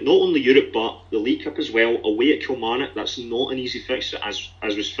into account not only Europe but the League Cup as well, away at Kilmarnock, that's not an easy fixture, as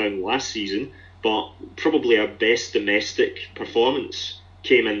was found last season, but probably our best domestic performance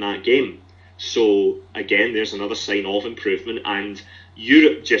came in that game. So again, there's another sign of improvement, and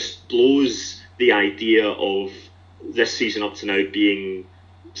Europe just blows the idea of this season up to now being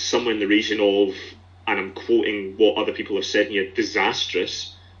somewhere in the region of, and I'm quoting what other people have said here,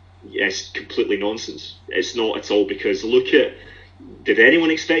 disastrous. Yes, completely nonsense. It's not at all, because did anyone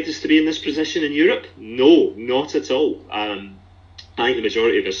expect us to be in this position in Europe? No, not at all. I think the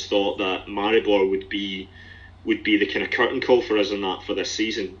majority of us thought that Maribor would be the kind of curtain call for us on that for this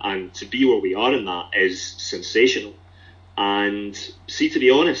season, and to be where we are in that is sensational. And see, to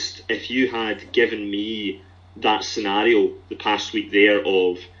be honest, if you had given me that scenario the past week there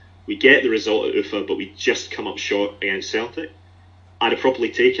of we get the result at Ufa, but we just come up short against Celtic, I'd have probably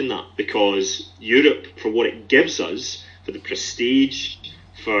taken that, because Europe, for what it gives us, for the prestige,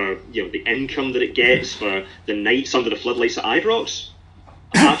 for the income that it gets, for the nights under the floodlights at Ibrox,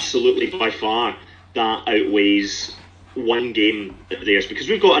 absolutely by far that outweighs one game of theirs, because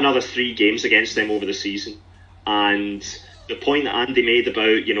we've got another 3 games against them over the season. And the point that Andy made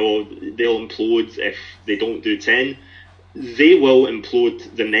about they'll implode if they don't do 10, they will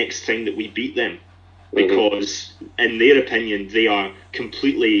implode the next time that we beat them, because in their opinion they are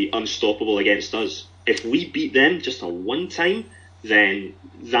completely unstoppable against us. If we beat them just a one time, then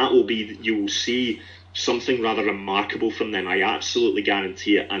that will be, you will see something rather remarkable from them. I absolutely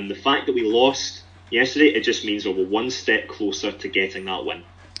guarantee it. And the fact that we lost yesterday, it just means we're one step closer to getting that win.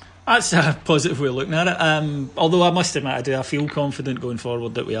 That's a positive way of looking at it. Although I must admit, I feel confident going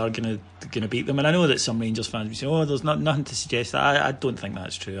forward that we are going to beat them. And I know that some Rangers fans will say, "Oh, there's nothing to suggest that." I don't think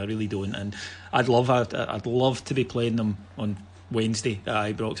that's true. I really don't. And I'd love to be playing them on Wednesday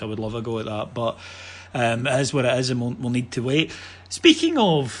at Ibrox. I would love a go at that. But it is what it is, and we'll need to wait. Speaking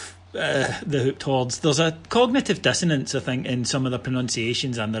of the Hooked Hordes, there's a cognitive dissonance, I think, in some of their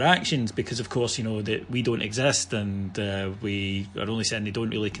pronunciations and their actions, because of course that we don't exist, and we are only saying they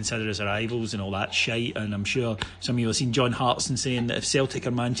don't really consider us our rivals and all that shite. And I'm sure some of you have seen John Hartson saying that if Celtic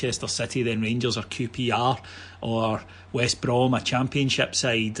are Manchester City, then Rangers are QPR, or West Brom a Championship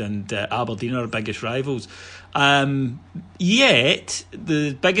side, and Aberdeen are our biggest rivals. Yet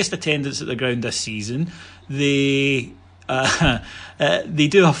the biggest attendance at the ground this season, they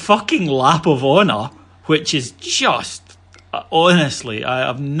do a fucking lap of honour, which is just, honestly,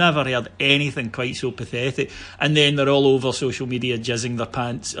 I've never heard anything quite so pathetic. And then they're all over social media jizzing their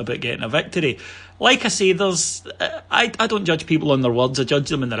pants about getting a victory. Like I say, I don't judge people on their words, I judge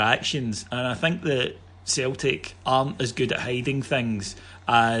them in their actions. And I think that Celtic aren't as good at hiding things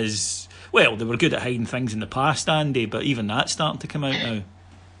as... Well, they were good at hiding things in the past, Andy, but even that's starting to come out now.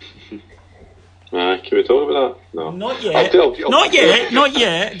 Can we talk about that? No. Not yet. Not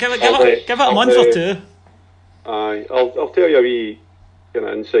yet. Give it a month or two. I'll tell you a wee kind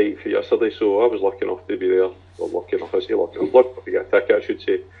of insight for yesterday. So I was lucky enough to be there. Well, lucky enough to get a ticket, I should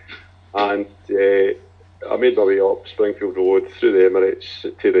say. And I made my way up Springfield Road through the Emirates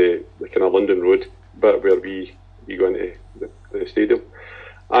to the kind of London Road bit where we go into the stadium.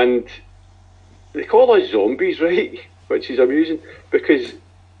 And they call us zombies, right? Which is amusing, because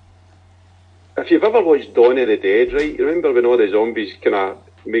if you've ever watched Dawn of the Dead, right, you remember when all the zombies kind of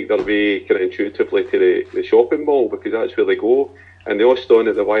make their way kind of intuitively to the shopping mall, because that's where they go, and they all stand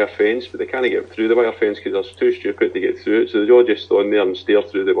at the wire fence, but they can't get through the wire fence because they're too stupid to get through it, so they all just stand there and stare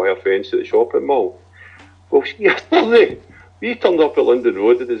through the wire fence at the shopping mall. Well, yesterday, we turned up at London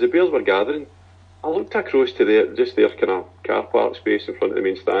Road, and as the Bears were gathering, I looked across to their kind of car park space in front of the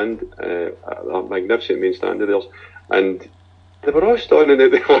main stand, a magnificent main stand of theirs, and they were all standing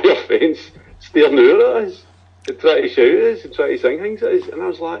at the wire fence, staring out at us, and trying to shout at us, and trying to sing things at us, and I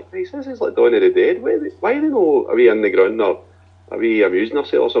was like, this is like Dawn of the Dead. Why are they not, are we in the ground, or are we amusing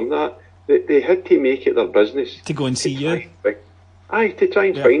ourselves or something like that? They had to make it their business to go and see you. To try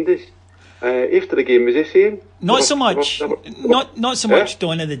and find us. After the game, was he saying? Not so much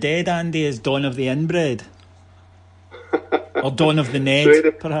Dawn of the Dead, Andy, as Dawn of the Inbred. Or Dawn of the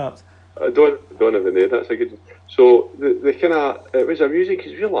Ned, perhaps. Dawn of the Ned, that's a good one. So the kind of, it was amusing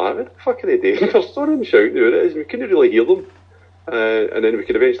because we were like, what the fuck are they doing? They're standing and shouting at us, we couldn't really hear them. And then we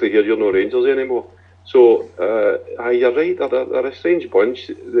could eventually hear you're no Rangers anymore. So, you're right, they're a strange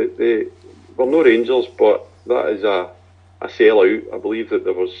bunch. We're no Rangers, but that is a sellout. I believe that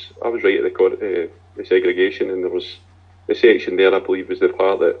I was right at the segregation, and there was the section there, I believe, was the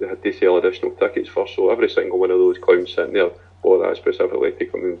part that they had to sell additional tickets for. So every single one of those clowns sitting there bought that specifically to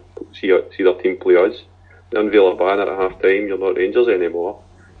come and see their team play us. They unveil a banner at half time, you're not Rangers anymore.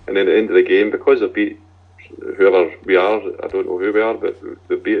 And then at the end of the game, because they beat whoever we are, I don't know who we are, but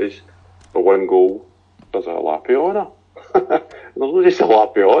they beat us for 1 goal, there's a lap of honour. There's not just a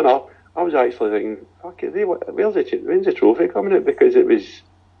lap of honour. I was actually thinking, fuck it, when's the trophy coming out? Because it was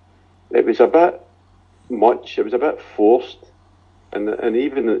a bit much, it was a bit forced, and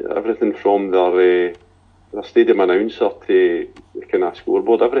even everything from their stadium announcer to the kind of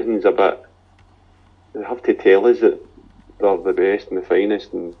scoreboard, everything's a bit, they have to tell us that they're the best and the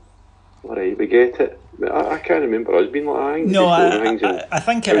finest, and alright, we get it. I can't remember us being like that. I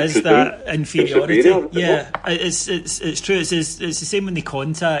think it is that inferiority. Yeah, it's true. It's the same when they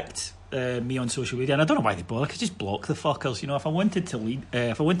contact me on social media, and I don't know why they bother. I could just block the fuckers. You know, if I wanted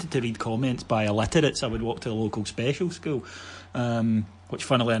to read comments by illiterates, I would walk to a local special school, which,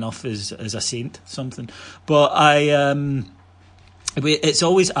 funnily enough, is a saint something. But it's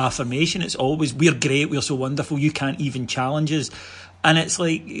always affirmation. It's always, we're great, we're so wonderful, you can't even challenge us. And it's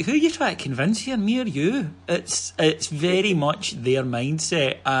like, who are you trying to convince here, me or you? It's very much their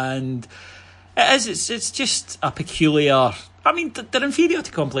mindset, and it's just a peculiar. I mean, their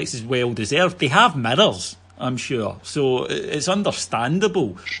inferiority complex is well deserved. They have mirrors, I'm sure, so it's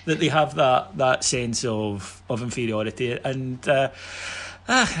understandable that they have that sense of inferiority. And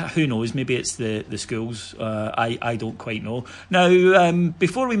who knows? Maybe it's the schools. I don't quite know. Now,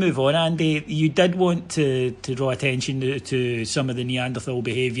 before we move on, Andy, you did want to draw attention to some of the Neanderthal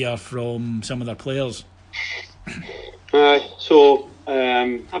behaviour from some of their players. So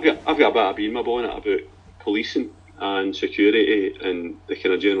I've got a bit of being my bonnet about policing and security and the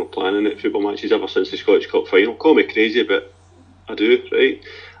kind of general planning at football matches ever since the Scottish Cup final. Call me crazy, but I do, right?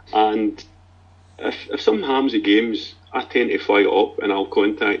 And if something happens at games, I tend to flag it up and I'll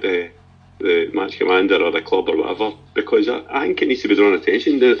contact the match commander or the club or whatever, because I think it needs to be drawn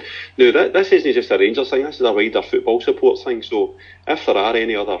attention. Now, this isn't just a Rangers thing, this is a wider football support thing. So if there are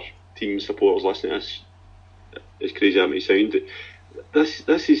any other team supporters listening to this, as crazy as it may sound,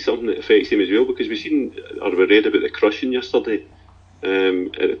 this is something that affects them as well, because we read about the crushing yesterday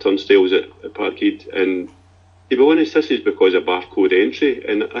at the turnstiles at Parkhead, and to be honest, this is because of barcode entry,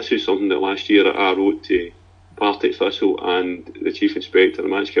 and this is something that last year I wrote to Partick Thistle and the Chief Inspector, the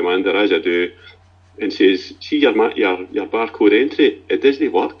match commander, as I do, and says, see your barcode entry, it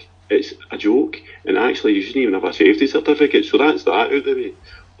doesn't work, it's a joke, and actually you shouldn't even have a safety certificate. So that's that out of the way.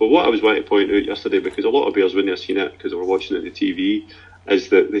 But what I was wanting to point out yesterday, because a lot of Bears wouldn't have seen it because they were watching it on the TV, is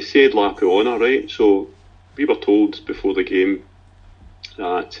that they said lap of honour, right? So we were told before the game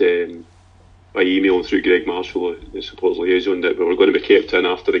that by email through Greg Marshall, the supporters liaison, that we were going to be kept in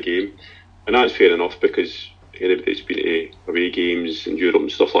after the game, and that's fair enough, because anybody that's been to away games in Europe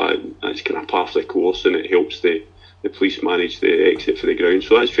and stuff like that, that's kind of part of the course, and it helps the police manage the exit for the ground,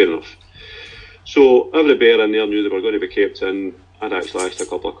 so that's fair enough. So every Bear in there knew they were going to be kept in. I'd actually asked a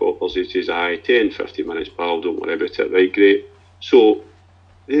couple of coppers, he says, 10-15 minutes, pal, don't worry about it. Right, great. So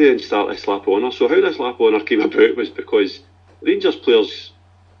they then start this lap of honour. So how this lap of honour came about was because Rangers players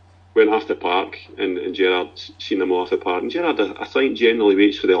went off the park, and Gerrard seen them off the park. And Gerrard, I think, generally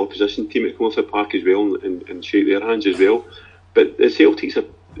waits for the opposition team to come off the park as well and shake their hands as well. But the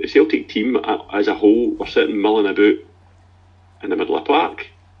Celtic team as a whole were sitting milling about in the middle of the park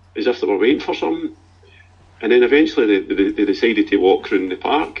as if they were waiting for something. And then eventually they decided to walk around the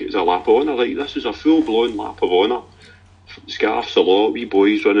park as a lap of honour. Like, this was a full-blown lap of honour. Scarves a lot, wee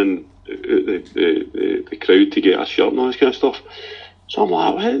boys running out the crowd to get a shirt and all this kind of stuff. So I'm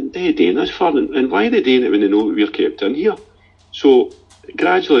like, what are they doing this for? And why are they doing it when they know we're kept in here? So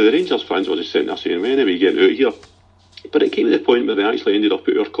gradually the Rangers fans were just sitting there saying, when are we getting out here? But it came to the point where they actually ended up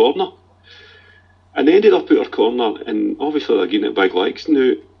at our corner. And they ended up at our corner, and obviously they're getting it big likes.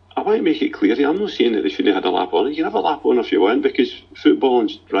 Now, I want to make it clear here, I'm not saying that they shouldn't have had a lap on. You can have a lap on if you want, because football and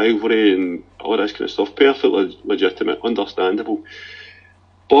rivalry and all this kind of stuff, perfectly legitimate, understandable.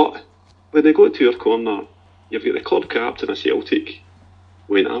 But when they go to your corner, you've got the club captain of Celtic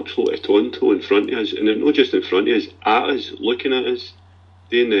went absolutely tonto in front of us, and not just in front of us, at us, looking at us,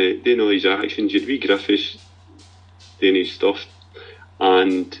 doing all his actions. You'd be Griffiths doing his stuff,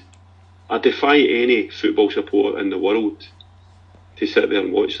 and I defy any football supporter in the world to sit there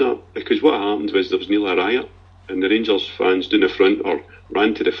and watch that, because what happened was there was nearly a riot, and the Rangers fans down the front, or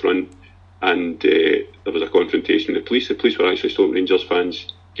ran to the front, and there was a confrontation with the police. The police were actually stopping Rangers fans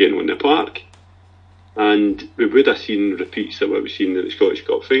getting on the park, and we would have seen repeats of what we've seen in the Scottish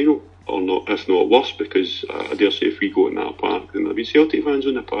Cup final, or not, if not worse, because I dare say if we go in that park, then there'll be Celtic fans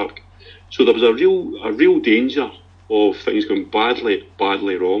on the park. So there was a real danger of things going badly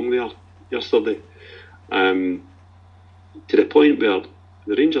wrong there yesterday. To the point where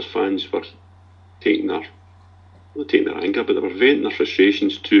the Rangers fans were not taking their anger, but they were venting their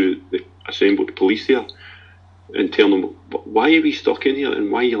frustrations to the assembled police there and telling them, why are we stuck in here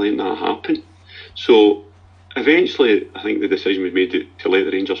and why are you letting that happen? So eventually I think the decision was made to let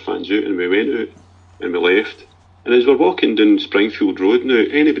the Rangers fans out, and we went out and we left. And as we're walking down Springfield Road now,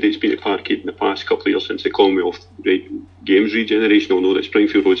 anybody that's been to Parkhead in the past couple of years since the Commonwealth Games regeneration will know that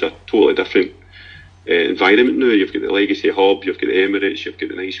Springfield Road's a totally different environment now. You've got the Legacy Hub, you've got the Emirates, you've got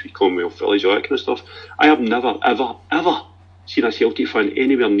the nice wee Commonwealth Village, all that kind of stuff. I have never, ever seen a Celtic fan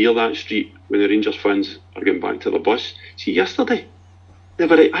anywhere near that street when the Rangers fans are going back to the bus. See, yesterday, they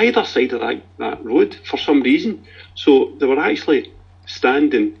were at either side of that road for some reason. So they were actually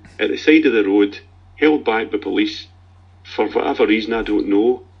standing at the side of the road, held back by police for whatever reason, I don't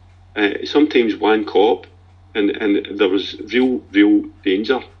know. Sometimes one cop, and there was real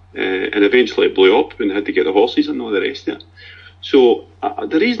danger. And eventually it blew up and had to get the horses and all the rest of it. So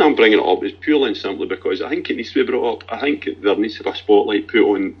the reason I'm bringing it up is purely and simply because I think it needs to be brought up. I think there needs to be a spotlight put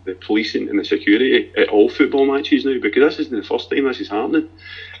on the policing and the security at all football matches now, because this isn't the first time this is happening.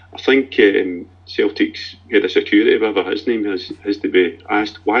 I think Celtic's head of security, whatever his name is, has to be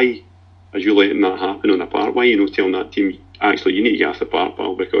asked, why are you letting that happen on a park? Why are you not telling that team, actually, you need to get off the park,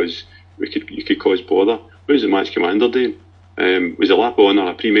 pal, because you could cause bother? What was the match commander doing? Was a lap on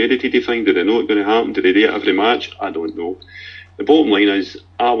or a premeditated thing? Did they know it was going to happen? Did they do it every match? I don't know. The bottom line is,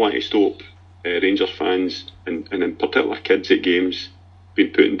 I want to stop Rangers fans and in particular kids at games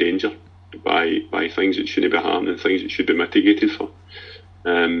being put in danger by things that shouldn't be happening, things that should be mitigated for.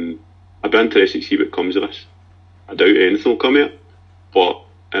 I'd be interested to see what comes of this. I doubt anything will come of it,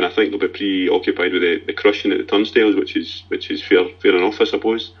 and I think they'll be preoccupied with the crushing at the turnstiles, which is fair enough, I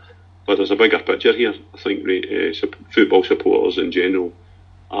suppose. But there's a bigger picture here. I think football supporters in general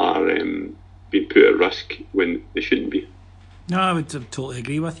are being put at risk when they shouldn't be. No, I would totally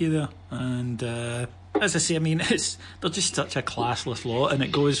agree with you there. And as I say, I mean, they're just such a classless lot, and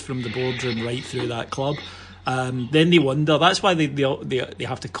it goes from the boardroom right through that club. Then they wonder. That's why they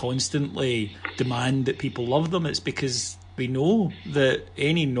have to constantly demand that people love them. It's because they know that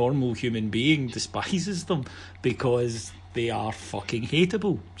any normal human being despises them because they are fucking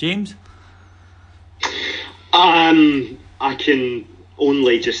hateable. James? I can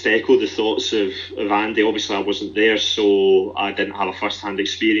only just echo the thoughts of Andy. Obviously I wasn't there, so I didn't have a first-hand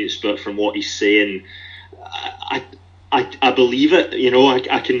experience, but from what he's saying, I believe it. You know,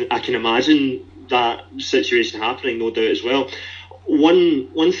 I can imagine that situation happening, no doubt as well.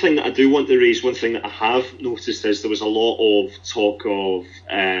 One thing that I do want to raise, one thing that I have noticed is there was a lot of talk of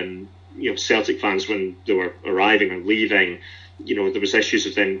Celtic fans when they were arriving and leaving. You know, there was issues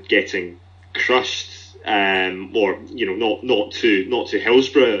of them getting crushed, or not to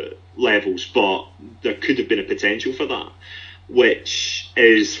Hillsborough levels, but there could have been a potential for that, which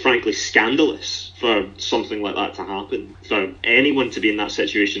is frankly scandalous for something like that to happen. For anyone to be in that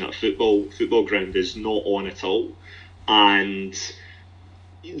situation at a football ground is not on at all. And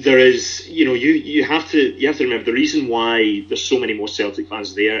there is, you have to remember the reason why there's so many more Celtic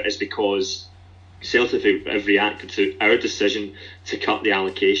fans there is because Celtic have reacted to our decision to cut the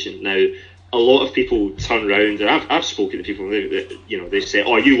allocation. Now, a lot of people turn around, and I've spoken to people that they say,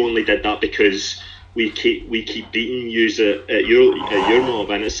 "Oh, you only did that because we keep beating you at your mob,"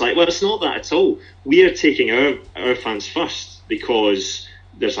 and it's like, well, it's not that at all. We are taking our fans first because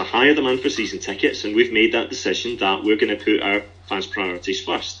there's a higher demand for season tickets, and we've made that decision that we're going to put our fans' priorities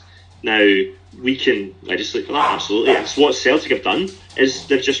first. Now, we can legislate for that, absolutely. It's what Celtic have done, is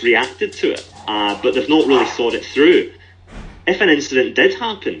they've just reacted to it, but they've not really thought it through. If an incident did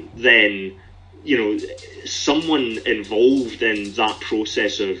happen, then someone involved in that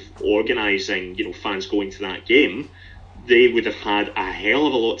process of organising, fans going to that game, they would have had a hell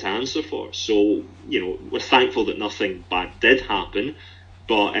of a lot to answer for. So, we're thankful that nothing bad did happen.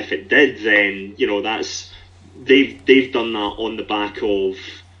 But if it did, then they've done that on the back of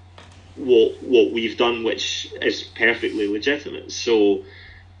what we've done, which is perfectly legitimate. So,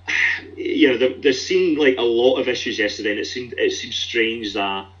 there seemed like a lot of issues yesterday, and it seemed strange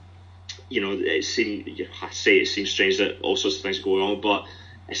that it seems strange that all sorts of things go on, but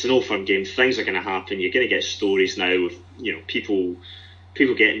it's an Old Firm game. Things are going to happen. You're going to get stories now of people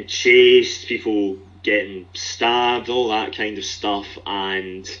getting chased, people getting stabbed, all that kind of stuff,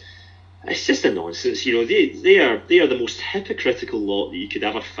 and it's just a nonsense. They are the most hypocritical lot that you could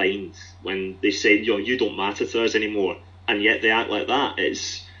ever find when they say, you don't matter to us anymore, and yet they act like that.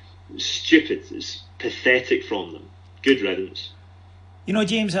 It's stupid. It's pathetic from them. Good riddance.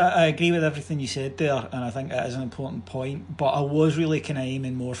 James, I agree with everything you said there, and I think it is an important point, but I was really kind of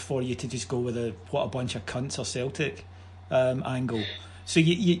aiming more for you to just go with what a bunch of cunts are Celtic angle. So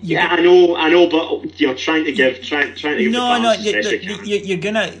I know, but trying to give no, you're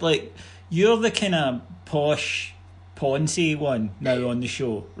gonna you're the kind of posh Ponzi one now on the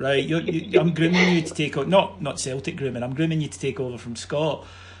show, right? I'm grooming you to take over, not Celtic grooming. I'm grooming you to take over from Scott,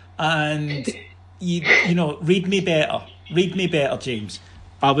 and read me better, James.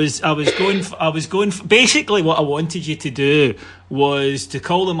 I was going for basically what I wanted you to do was to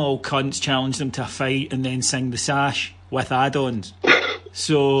call them all cunts, challenge them to a fight, and then sing the sash with add-ons.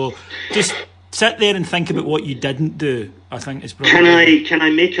 So just sit there and think about what you didn't do. I think is probably. Can I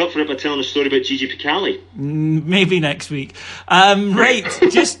make up for it by telling a story about Gigi Picali? Maybe next week. Right,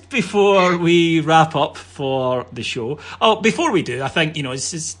 just before we wrap up for the show. Oh, before we do, I think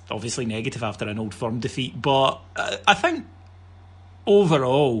this is obviously negative after an Old Firm defeat, but I think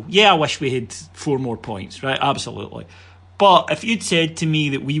overall, I wish we had 4 more points. Right, absolutely. But if you'd said to me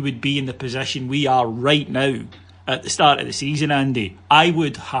that we would be in the position we are right now at the start of the season, Andy, I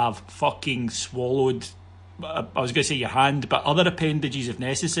would have fucking swallowed, I was going to say your hand, but other appendages if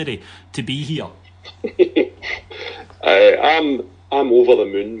necessary, to be here. I'm over the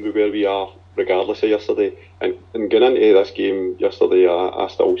moon with where we are, regardless of yesterday. And going into this game yesterday, I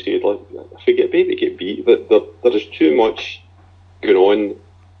still said, like, if we get beat, there is too much going on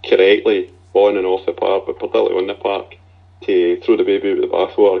correctly on and off the park, but particularly on the park, to throw the baby out with the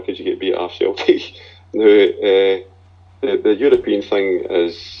bathwater because you get beat off Celtic. Now, the European thing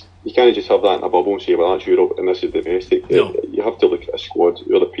is, you can't just have that in a bubble and say, well, that's Europe and this is domestic. No. You have to look at a squad,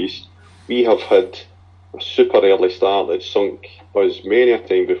 you're the piece. We have had a super early start that's sunk us many a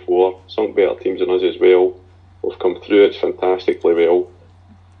time before, sunk better teams than us as well. We've come through it fantastically well.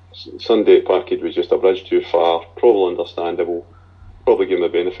 Sunday at Parkhead was just a bridge too far, probably understandable, probably give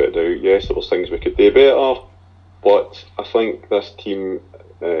them the benefit of the doubt. Yes, there was things we could do better, but I think this team,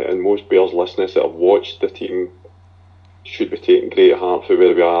 and most Bears listeners that have watched the team, should be taking great heart for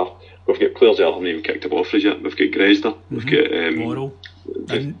where we are. We've got players that haven't even kicked a ball for us yet. We've got Grezda, we've got Worrell.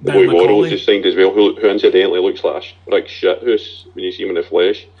 the boy Worrell just signed as well, who incidentally looks like a brick shithouse when you see him in the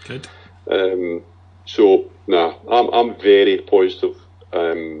flesh. Good. I'm very positive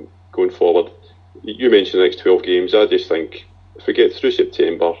going forward. You mentioned the next 12 games. I just think if we get through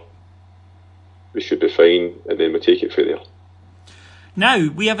September, we should be fine, and then we take it from there. Now,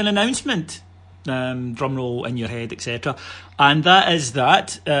 we have an announcement. Drum roll in your head, etc. And that is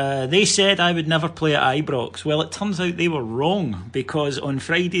that they said I would never play at Ibrox. Well, it turns out they were wrong, because on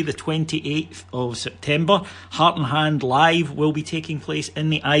Friday the 28th of September, Heart and Hand Live will be taking place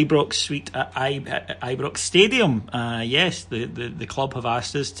in the Ibrox suite at Ibrox Stadium. Yes, the club have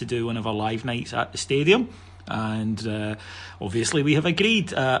asked us to do one of our live nights at the stadium, and obviously we have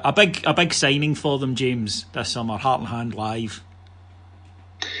agreed. A big signing for them, James, this summer. Heart and Hand Live.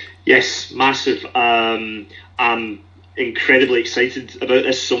 Yes, massive. I'm incredibly excited about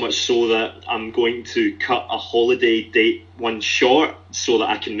this, so much so that I'm going to cut a holiday date one short so that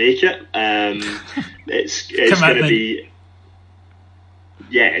I can make it. It's going to be,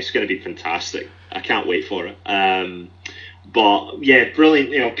 it's going to be fantastic. I can't wait for it. But yeah,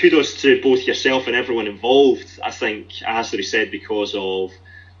 brilliant. Kudos to both yourself and everyone involved. I think it has to be said, because of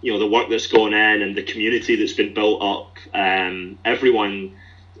the work that's gone in and the community that's been built up. Everyone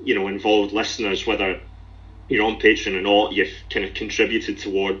involved, listeners, whether you're on Patreon or not, you've kind of contributed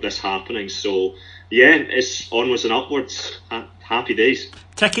toward this happening. So yeah, it's onwards and upwards. Happy days.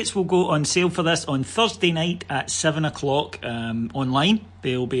 Tickets will go on sale for this on Thursday night at 7 o'clock online.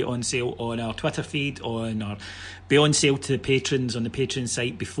 They'll be on sale on our Twitter feed, be on sale to patrons on the Patreon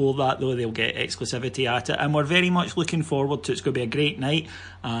site. Before that, though, they'll get exclusivity at it, and we're very much looking forward to it. It's going to be a great night,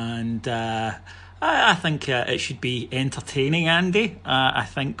 and I think it should be entertaining, Andy. I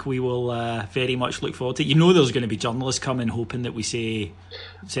think we will very much look forward to it. There's going to be journalists coming hoping that we say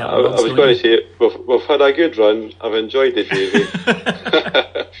certain words. I was going to say, we've had a good run. I've enjoyed it, Davey.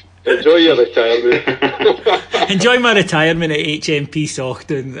 Enjoy your retirement. Enjoy my retirement at HMP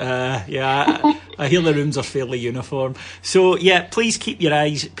Saughton. I hear the rooms are fairly uniform. So yeah, please keep your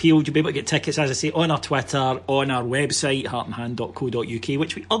eyes peeled. You'll be able to get tickets, as I say, on our Twitter, on our website, heartandhand.co.uk,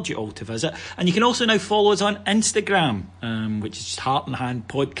 which we urge you all to visit. And you can also now follow us on Instagram, which is just Heart and Hand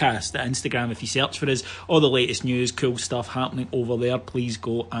Podcast. At Instagram, if you search for us, all the latest news, cool stuff happening over there, please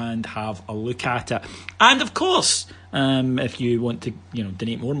go and have a look at it. And of course, if you want to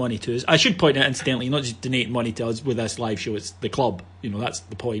donate more money to us, I should point out incidentally, you're not just donating money to us with this live show, it's the club. That's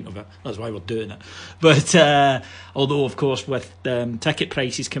the point of it, that's why we're doing it. But although of course with ticket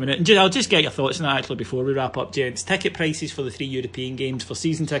prices coming out, and I'll just get your thoughts on that actually before we wrap up, gents. Ticket prices for the 3 European games for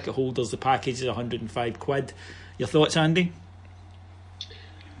season ticket holders, the package is £105. Your thoughts, Andy?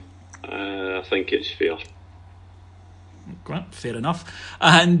 I think it's fair. Great, fair enough.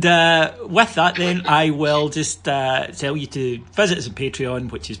 And with that then, I will just tell you to visit us on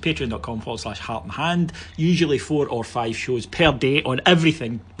Patreon, which is patreon.com/Heart and Hand. Usually 4 or 5 shows per day on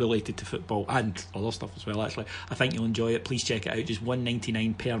everything related to football and other stuff as well, actually. I think you'll enjoy it. Please check it out, just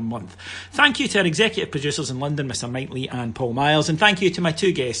 $1.99 per month. Thank you to our executive producers in London, Mr. Mike Lee and Paul Miles, and thank you to my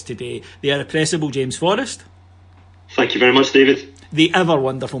 2 guests today, the irrepressible James Forrest. Thank you very much, David. The ever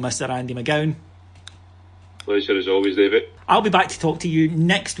wonderful Mr. Andy McGowan. Pleasure as always, David. I'll be back to talk to you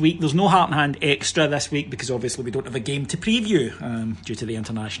next week. There's no Heart and Hand Extra this week because obviously we don't have a game to preview due to the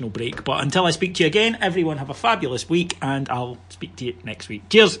international break. But until I speak to you again, everyone have a fabulous week, and I'll speak to you next week.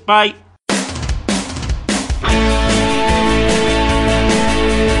 Cheers, bye.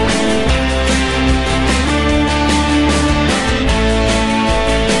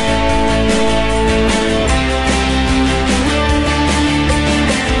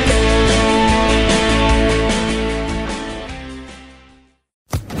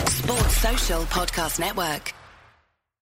 Podcast Network.